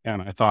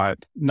 And I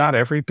thought, not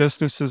every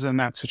business is in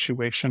that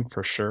situation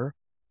for sure,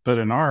 but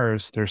in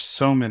ours, there's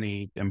so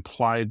many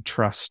implied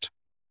trust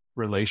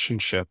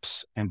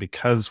relationships. And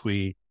because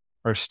we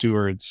are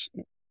stewards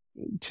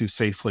to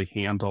safely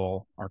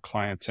handle our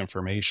clients'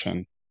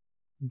 information,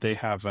 they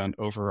have an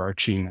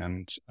overarching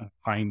and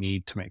high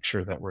need to make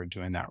sure that we're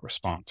doing that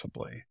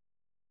responsibly.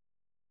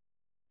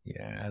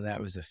 Yeah,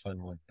 that was a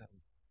fun one.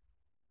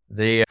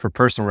 For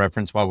personal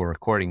reference, while we're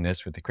recording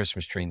this with the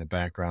Christmas tree in the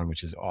background,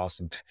 which is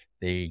awesome,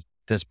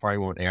 this probably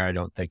won't air, I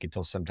don't think,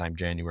 until sometime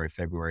January,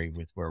 February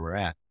with where we're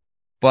at.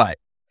 But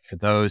for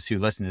those who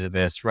listen to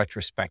this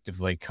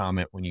retrospectively,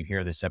 comment when you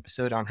hear this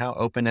episode on how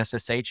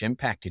OpenSSH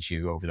impacted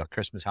you over the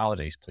Christmas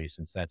holidays, please,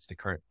 since that's the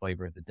current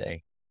flavor of the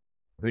day.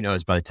 Who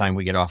knows, by the time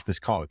we get off this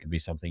call, it could be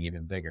something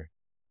even bigger.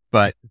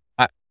 But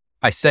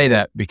I say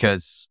that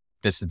because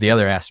this is the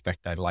other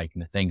aspect I like,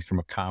 and the things from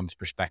a comms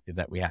perspective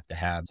that we have to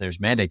have. There's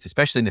mandates,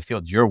 especially in the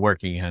field you're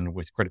working in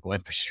with critical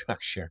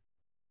infrastructure.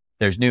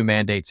 There's new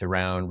mandates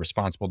around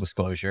responsible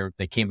disclosure.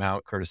 They came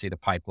out courtesy of the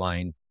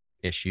pipeline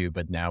issue,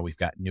 but now we've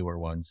got newer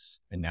ones,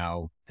 and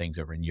now things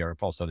over in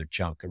Europe, also their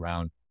chunk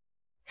around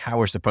how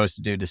we're supposed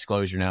to do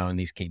disclosure now in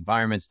these key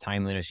environments,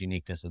 timeliness,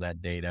 uniqueness of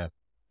that data.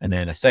 And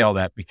then I say all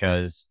that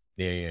because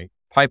the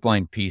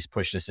pipeline piece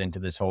pushed us into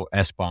this whole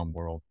SBOM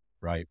world,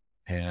 right?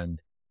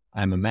 And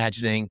I'm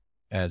imagining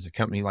as a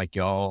company like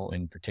y'all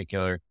in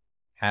particular,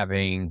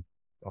 having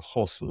a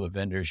whole slew of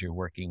vendors you're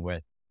working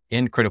with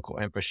in critical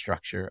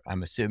infrastructure,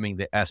 I'm assuming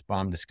the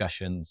SBOM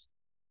discussions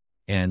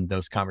and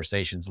those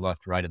conversations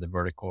left, right of the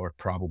vertical are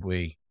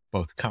probably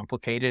both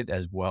complicated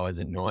as well as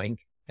annoying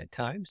at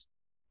times.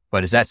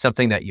 But is that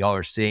something that y'all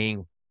are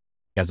seeing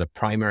as a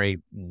primary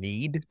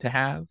need to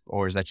have?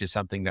 Or is that just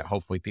something that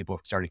hopefully people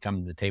have started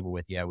coming to the table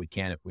with, yeah, we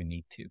can if we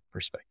need to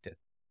perspective?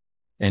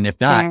 And if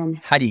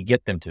not, how do you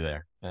get them to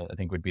there? I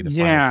think would be the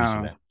final piece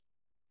of that.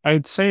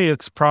 I'd say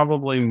it's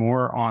probably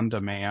more on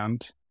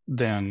demand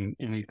than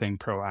anything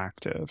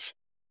proactive.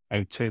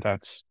 I'd say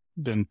that's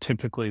been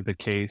typically the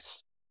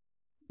case.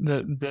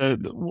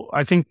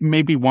 I think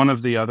maybe one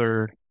of the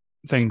other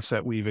things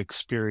that we've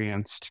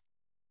experienced,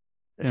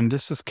 and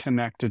this is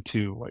connected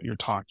to what you're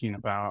talking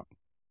about,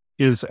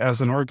 is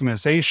as an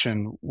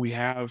organization,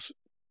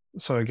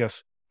 so I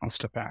guess I'll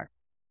step back.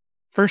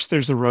 First,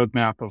 there's a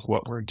roadmap of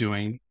what we're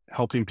doing,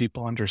 helping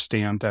people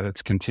understand that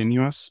it's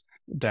continuous,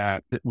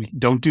 that we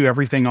don't do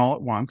everything all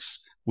at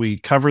once. We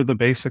cover the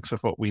basics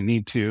of what we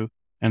need to,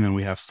 and then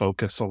we have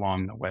focus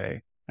along the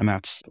way. And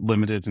that's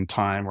limited in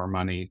time or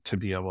money to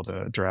be able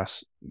to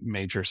address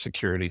major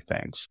security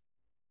things.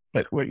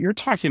 But what you're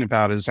talking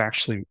about is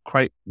actually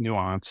quite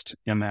nuanced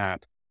in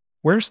that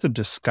where's the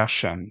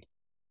discussion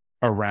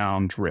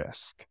around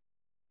risk?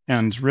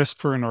 And risk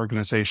for an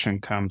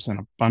organization comes in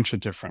a bunch of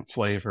different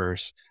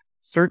flavors.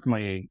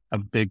 Certainly a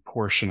big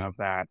portion of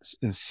that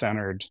is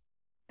centered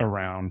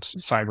around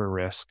cyber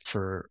risk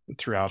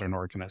throughout an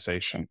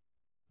organization.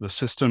 the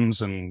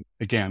systems and,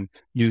 again,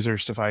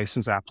 users,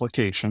 devices,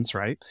 applications,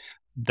 right?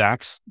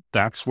 That's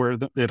where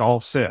it all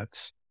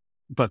sits.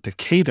 But the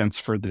cadence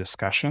for the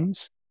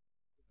discussions,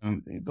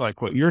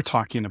 like what you're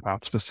talking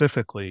about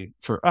specifically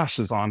for us,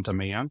 is on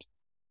demand.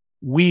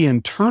 We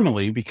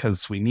internally,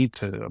 because we need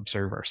to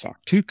observe our SOC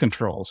 2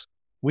 controls,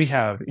 we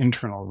have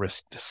internal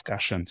risk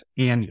discussions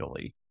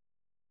annually.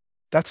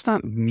 That's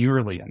not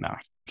nearly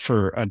enough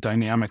for a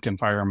dynamic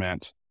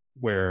environment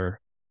where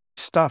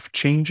stuff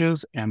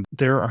changes and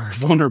there are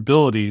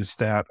vulnerabilities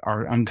that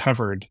are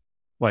uncovered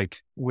like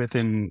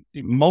within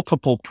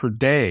multiple per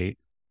day.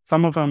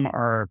 Some of them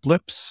are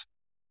blips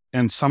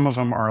and some of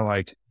them are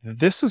like,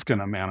 this is going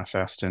to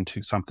manifest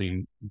into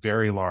something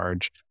very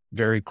large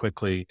very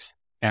quickly.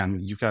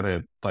 And you've got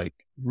to like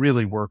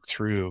really work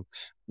through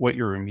what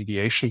your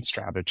remediation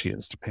strategy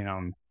is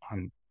depending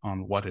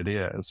on what it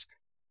is.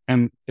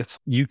 And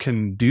you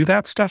can do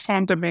that stuff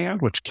on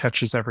demand, which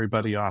catches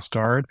everybody off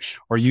guard,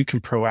 or you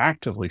can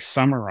proactively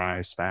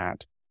summarize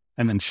that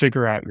and then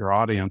figure out your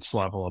audience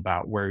level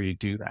about where you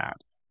do that.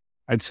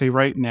 I'd say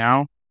right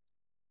now,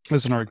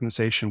 as an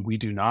organization, we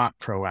do not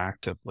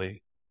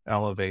proactively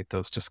elevate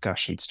those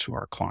discussions to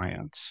our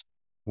clients.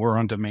 We're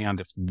on demand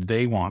if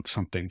they want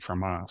something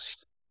from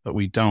us, but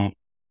we don't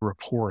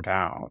report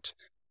out.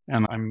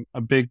 And I'm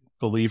a big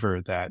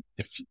believer that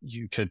if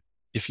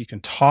you can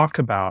talk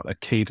about a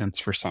cadence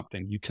for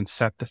something, you can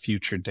set the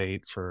future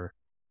date for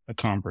a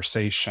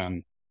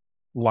conversation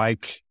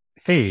like,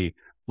 hey,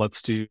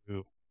 let's do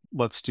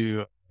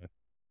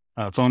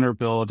a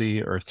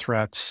vulnerability or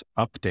threats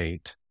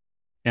update,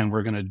 and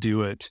we're going to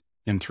do it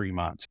in 3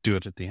 months, do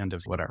it at the end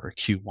of whatever,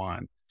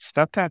 Q1.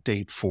 Set that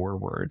date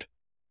forward.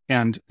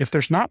 And if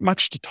there's not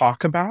much to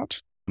talk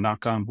about,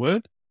 knock on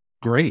wood,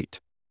 great.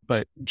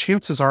 But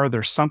chances are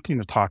there's something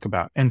to talk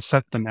about, and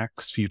set the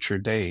next future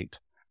date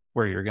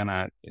where you're going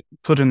to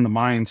put in the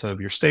minds of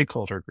your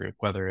stakeholder group,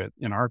 whether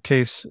in our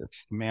case,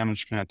 it's the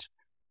management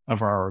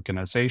of our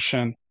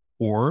organization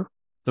or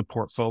the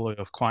portfolio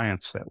of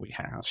clients that we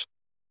have.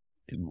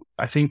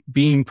 I think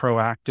being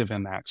proactive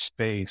in that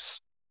space,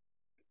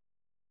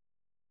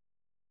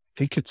 I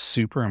think it's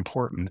super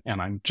important.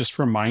 And I'm just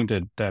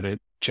reminded that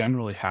it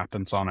generally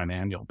happens on an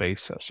annual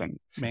basis. And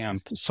man,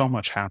 so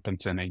much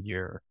happens in a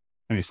year.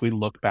 I mean, if we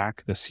look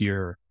back this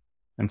year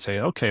and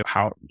say, okay,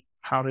 how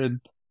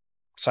did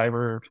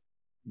cyber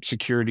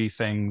security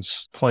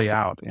things play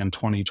out in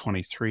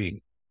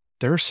 2023?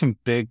 There are some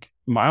big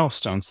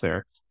milestones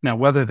there. Now,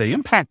 whether they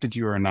impacted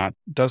you or not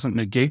doesn't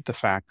negate the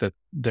fact that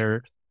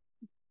they're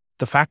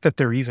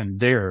even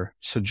there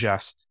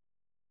suggests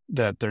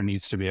that there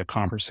needs to be a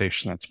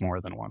conversation that's more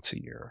than once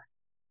a year.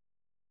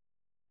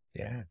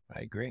 Yeah,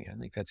 I agree. I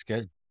think that's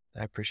good.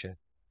 I appreciate it.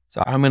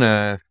 So I'm going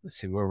to, let's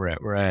see where we're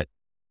at. We're at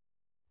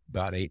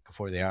about 8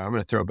 before the hour. I'm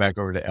going to throw it back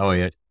over to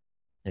Elliot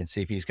and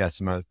see if he's got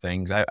some other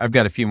things. I've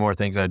got a few more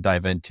things I'd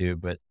dive into,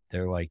 but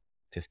they're like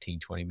 15,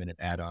 20-minute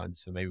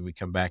add-ons. So maybe we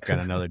come back on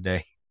another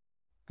day.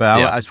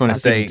 But I just want to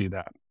say do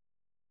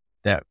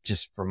that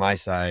just from my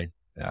side,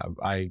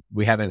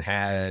 we haven't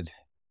had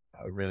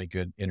a really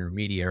good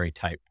intermediary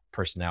type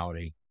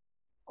personality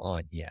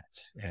on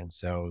yet. And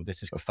so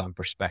this is a fun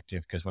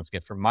perspective because once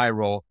again, from my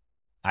role,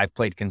 I've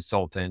played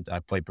consultant,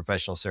 I've played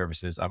professional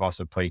services. I've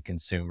also played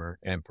consumer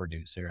and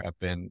producer. I've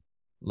been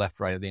left,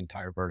 right of the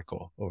entire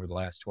vertical over the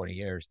last 20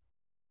 years.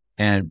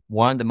 And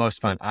one of the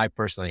most fun I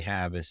personally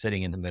have is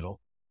sitting in the middle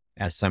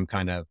as some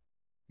kind of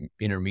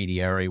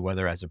intermediary,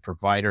 whether as a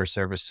provider,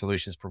 service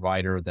solutions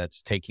provider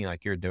that's taking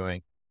like you're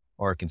doing,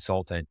 or a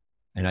consultant.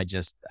 And I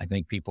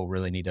think people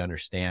really need to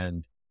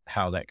understand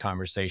how that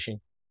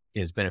conversation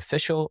is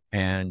beneficial,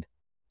 and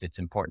it's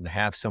important to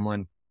have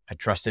someone, a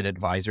trusted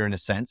advisor in a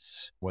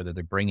sense, whether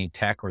they're bringing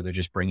tech or they're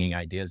just bringing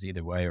ideas,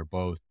 either way or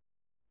both,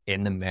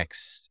 in the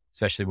mix,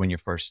 especially when you're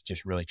first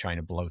just really trying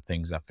to blow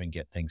things up and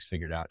get things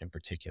figured out in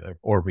particular,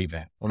 or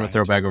revamp. I'm going to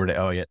throw it back over to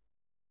Elliot.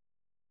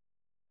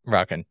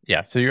 Rockin'.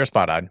 Yeah, so you're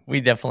spot on.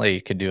 We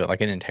definitely could do like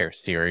an entire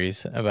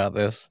series about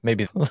this.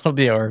 Maybe it'll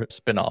be our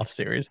spin-off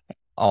series.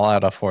 I'll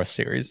add a 4th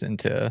series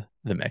into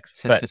the mix.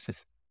 But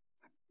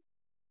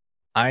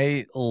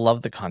I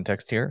love the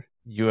context here.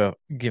 You have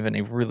given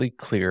a really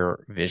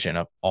clear vision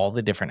of all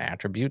the different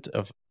attributes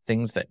of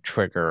things that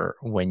trigger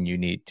when you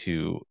need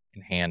to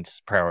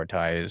enhance,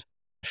 prioritize,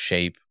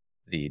 shape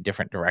the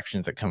different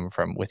directions that come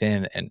from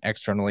within and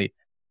externally.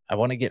 I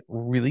want to get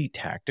really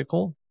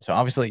tactical. So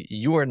obviously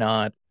you are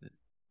not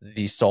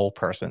the sole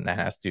person that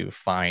has to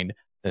find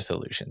the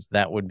solutions.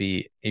 That would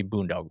be a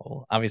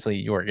boondoggle. Obviously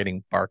you are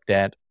getting barked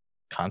at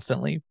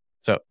constantly.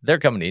 So they're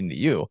coming into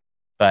you,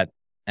 but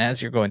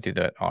as you're going through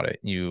the audit,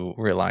 you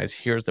realize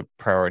here's the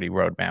priority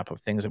roadmap of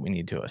things that we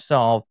need to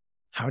solve.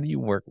 How do you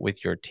work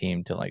with your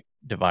team to like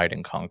divide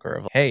and conquer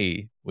of,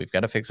 hey, we've got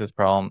to fix this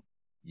problem.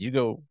 You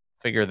go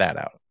figure that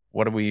out.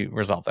 What do we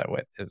resolve that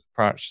with? Is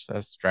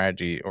process,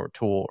 strategy, or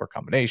tool, or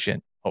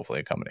combination? Hopefully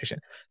a combination.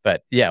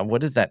 But yeah,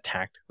 what does that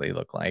tactically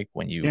look like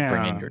when you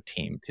bring in your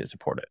team to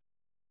support it?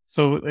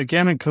 So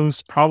again, it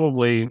goes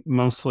probably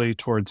mostly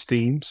towards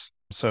themes.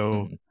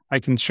 So I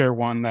can share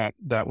one that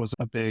was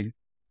a big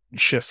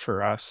shift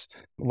for us.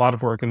 A lot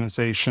of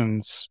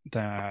organizations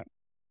that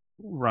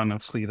run a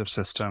fleet of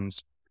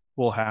systems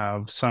will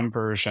have some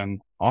version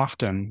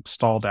often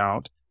stalled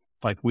out,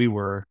 like we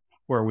were,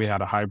 where we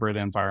had a hybrid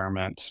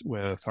environment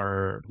with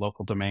our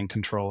local domain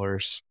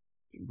controllers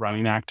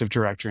running Active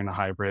Directory in a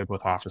hybrid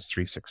with Office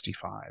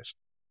 365.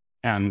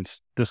 And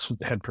this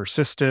had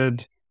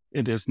persisted.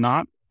 It is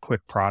not a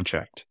quick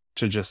project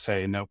to just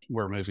say, nope,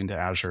 we're moving to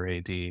Azure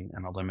AD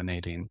and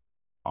eliminating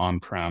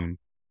on-prem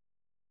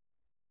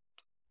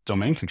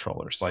domain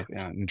controllers like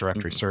and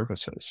directory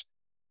services.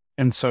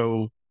 And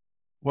so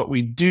what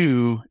we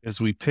do is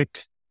we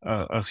pick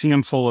a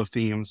handful of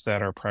themes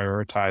that are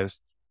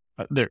prioritized.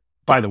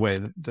 By the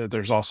way,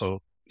 there's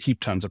also heap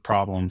tons of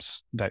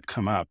problems that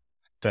come up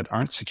that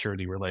aren't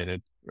security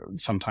related,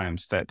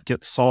 sometimes that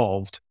get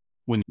solved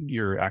when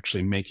you're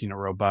actually making a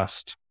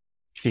robust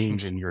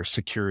change in your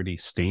security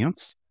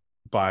stance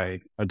by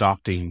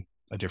adopting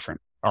a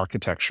different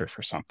architecture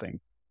for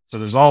something. So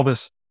there's all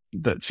this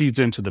that feeds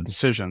into the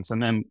decisions.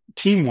 And then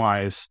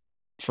team-wise,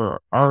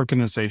 for our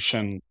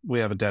organization, we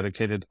have a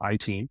dedicated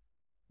IT team.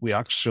 We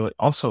actually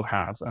also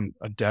have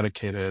a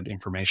dedicated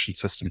information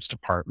systems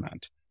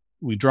department.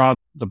 We draw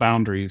the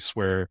boundaries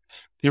where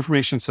the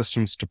information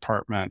systems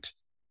department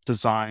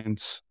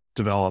designs,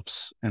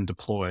 develops, and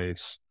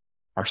deploys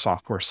our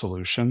software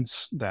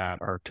solutions that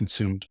are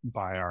consumed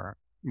by our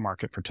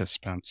market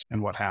participants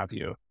and what have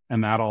you.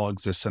 And that all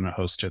exists in a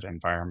hosted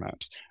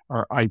environment.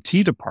 Our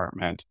IT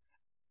department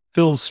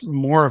fills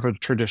more of a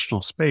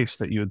traditional space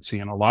that you would see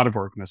in a lot of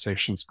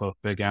organizations, both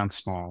big and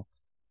small,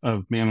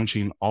 of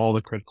managing all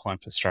the critical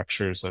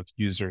infrastructures of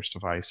users'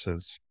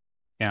 devices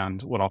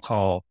and what I'll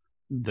call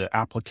the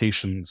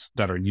applications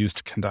that are used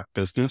to conduct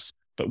business,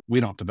 but we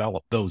don't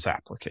develop those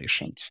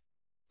applications.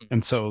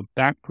 And so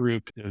that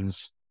group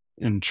is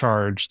in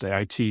charge, the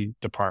IT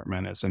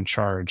department is in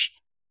charge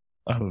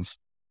of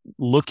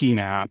looking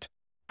at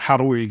how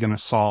are we going to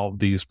solve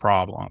these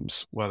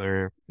problems,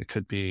 whether it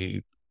could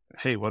be,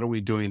 hey, what are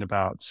we doing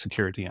about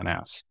security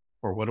NS?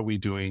 Or what are we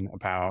doing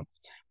about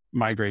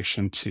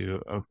migration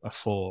to a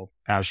full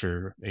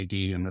Azure AD,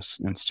 in this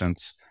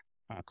instance,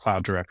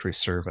 Cloud Directory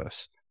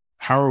Service?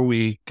 How are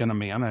we going to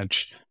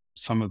manage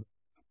some of the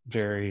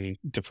very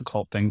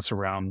difficult things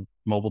around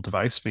mobile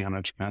device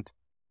management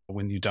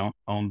when you don't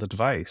own the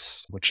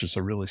device, which is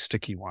a really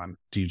sticky one?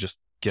 Do you just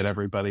get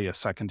everybody a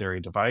secondary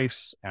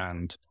device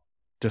and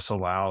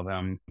disallow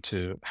them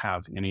to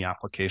have any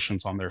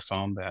applications on their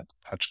phone that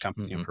touch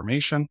company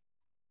information?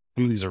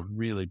 Some of these are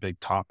really big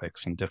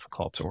topics and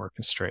difficult to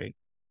orchestrate.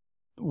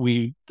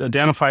 We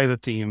identify the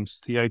themes,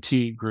 the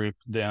IT group,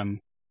 then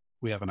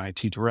we have an IT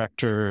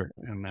director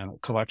and then a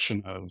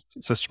collection of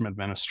system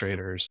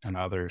administrators and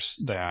others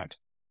that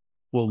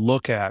will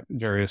look at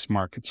various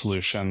market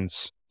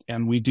solutions.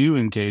 And we do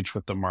engage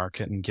with the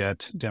market and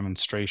get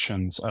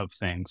demonstrations of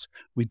things.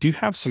 We do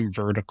have some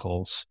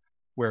verticals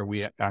where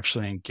we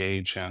actually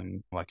engage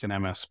in like an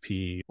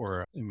MSP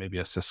or maybe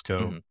a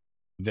Cisco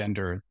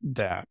vendor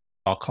that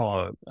I'll call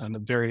a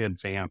very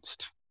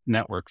advanced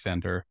network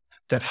vendor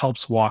that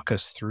helps walk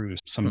us through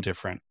some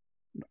different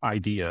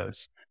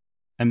ideas.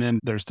 And then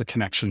there's the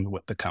connection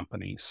with the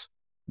companies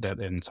that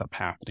ends up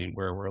happening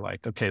where we're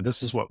like, okay,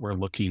 this is what we're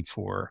looking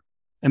for.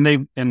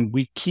 And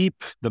we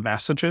keep the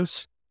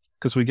messages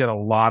because we get a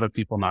lot of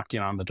people knocking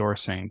on the door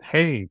saying,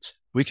 hey,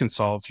 we can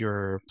solve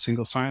your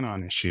single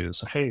sign-on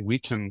issues. Hey, we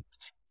can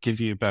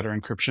give you better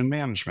encryption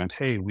management.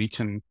 Hey, we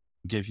can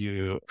give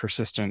you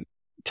persistent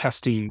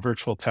testing,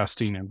 virtual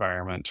testing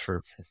environment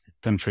for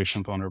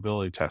penetration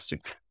vulnerability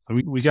testing.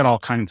 We get all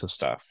kinds of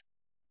stuff.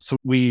 So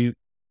we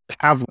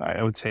have,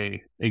 I would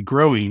say, a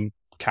growing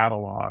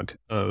catalog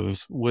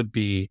of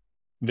would-be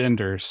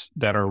vendors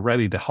that are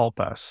ready to help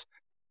us.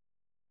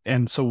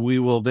 And so we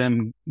will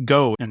then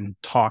go and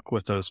talk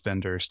with those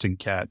vendors to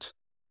get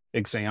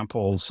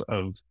examples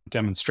of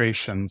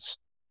demonstrations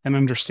and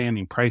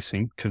understanding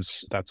pricing,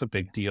 because that's a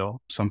big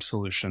deal. Some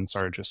solutions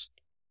are just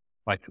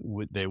like,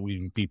 would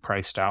we be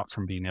priced out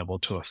from being able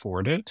to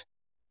afford it?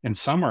 And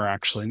some are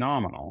actually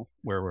nominal,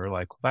 where we're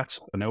like, well,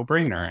 that's a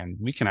no-brainer, and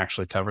we can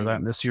actually cover that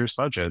in this year's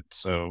budget,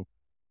 so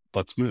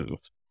let's move.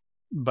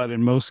 But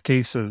in most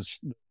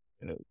cases,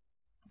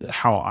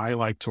 how I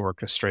like to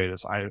orchestrate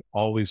is I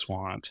always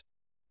want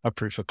a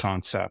proof of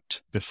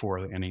concept before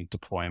any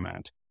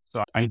deployment.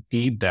 So I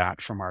need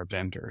that from our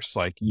vendors.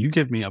 Like, you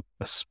give me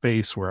a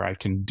space where I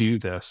can do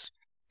this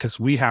because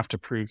we have to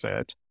prove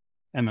it.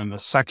 And then the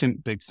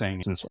second big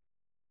thing is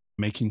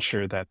making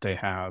sure that they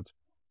have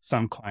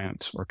some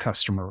clients or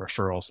customer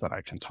referrals that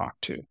I can talk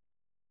to.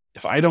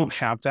 If I don't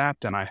have that,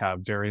 then I have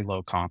very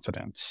low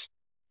confidence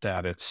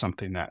that it's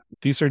something that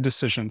these are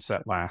decisions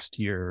that last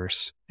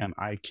years, and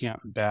I can't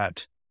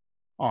bet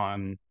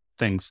on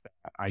things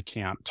that I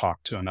can't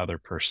talk to another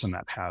person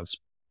that has,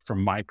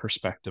 from my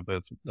perspective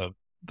of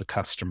the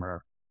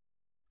customer,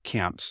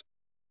 can't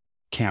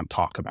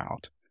talk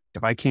about.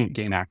 If I can't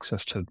gain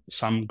access to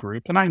some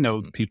group, and I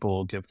know people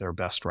will give their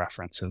best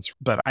references,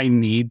 but I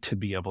need to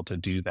be able to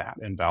do that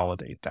and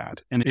validate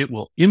that. And it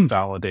will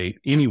invalidate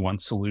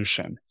anyone's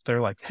solution.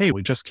 They're like, hey,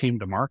 we just came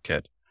to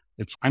market.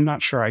 I'm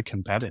not sure I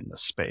can bet in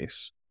this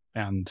space.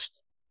 And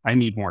I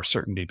need more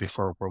certainty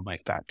before we'll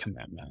make that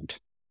commitment.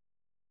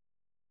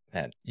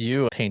 And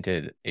you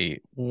painted a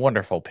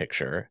wonderful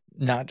picture,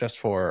 not just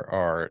for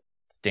our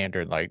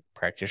standard like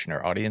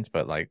practitioner audience,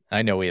 but like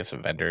I know we have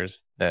some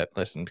vendors that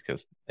listen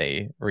because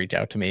they reach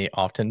out to me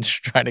often to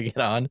try to get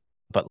on,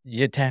 but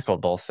you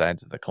tackled both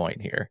sides of the coin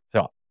here.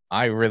 So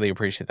I really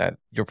appreciate that.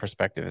 Your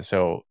perspective is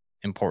so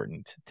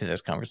important to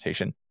this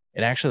conversation.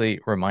 It actually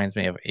reminds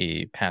me of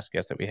a past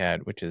guest that we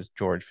had, which is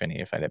George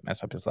Finney, if I didn't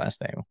mess up his last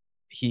name.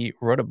 He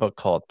wrote a book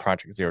called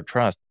Project Zero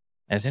Trust.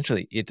 And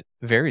essentially, it's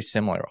very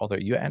similar, although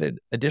you added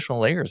additional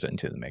layers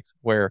into the mix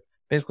where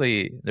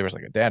basically there was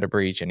like a data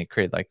breach and he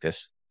created like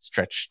this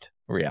stretched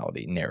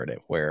reality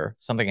narrative where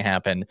something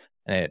happened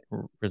and it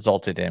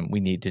resulted in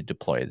we need to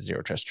deploy a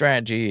zero trust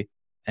strategy.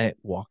 And it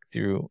walked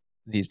through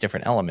these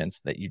different elements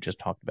that you just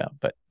talked about.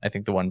 But I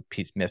think the one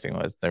piece missing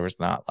was there was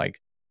not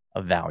like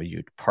a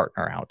valued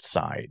partner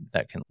outside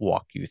that can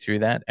walk you through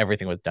that.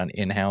 Everything was done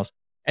in-house.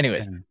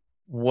 Anyways,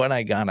 what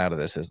I got out of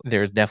this is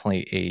there's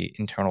definitely a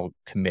internal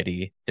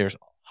committee. There's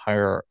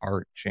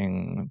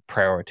hierarching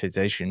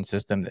prioritization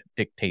system that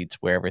dictates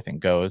where everything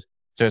goes.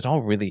 So it's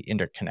all really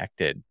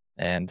interconnected.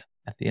 And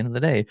at the end of the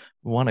day,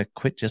 we want to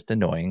quit just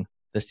annoying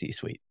the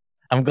C-suite.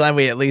 I'm glad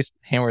we at least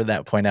hammered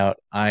that point out.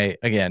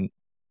 Again,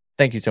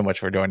 thank you so much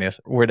for joining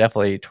us. We're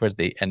definitely towards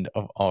the end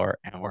of our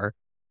hour,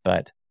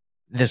 but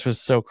this was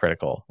so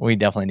critical. We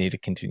definitely need to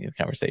continue the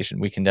conversation.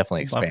 We can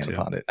definitely expand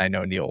upon it. I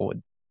know Neil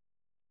would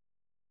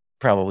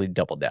probably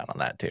double down on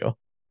that too.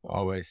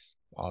 Always.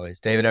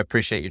 David, I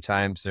appreciate your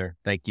time, sir.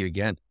 Thank you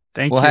again.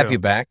 We'll have you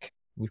back.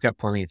 We've got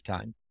plenty of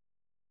time.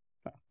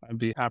 I'd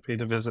be happy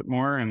to visit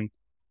more, and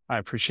I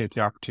appreciate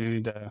the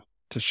opportunity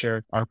to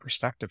share our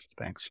perspectives.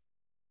 Thanks.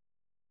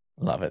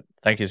 Love it.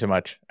 Thank you so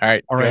much. All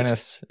right. Join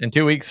us in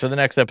 2 weeks for the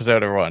next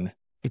episode, everyone.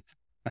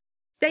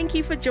 Thank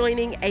you for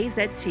joining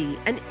AZT,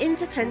 an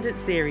independent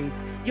series.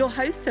 Your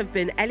hosts have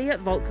been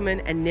Elliot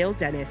Volkman and Neil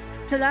Dennis.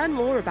 To learn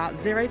more about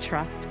Zero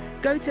Trust,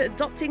 go to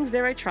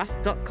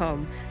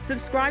adoptingzerotrust.com,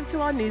 subscribe to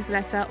our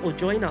newsletter, or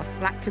join our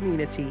Slack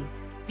community.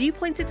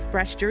 Viewpoints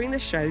expressed during the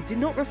show do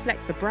not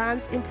reflect the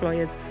brands,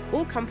 employers,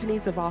 or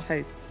companies of our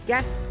hosts,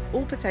 guests,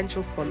 or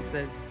potential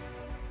sponsors.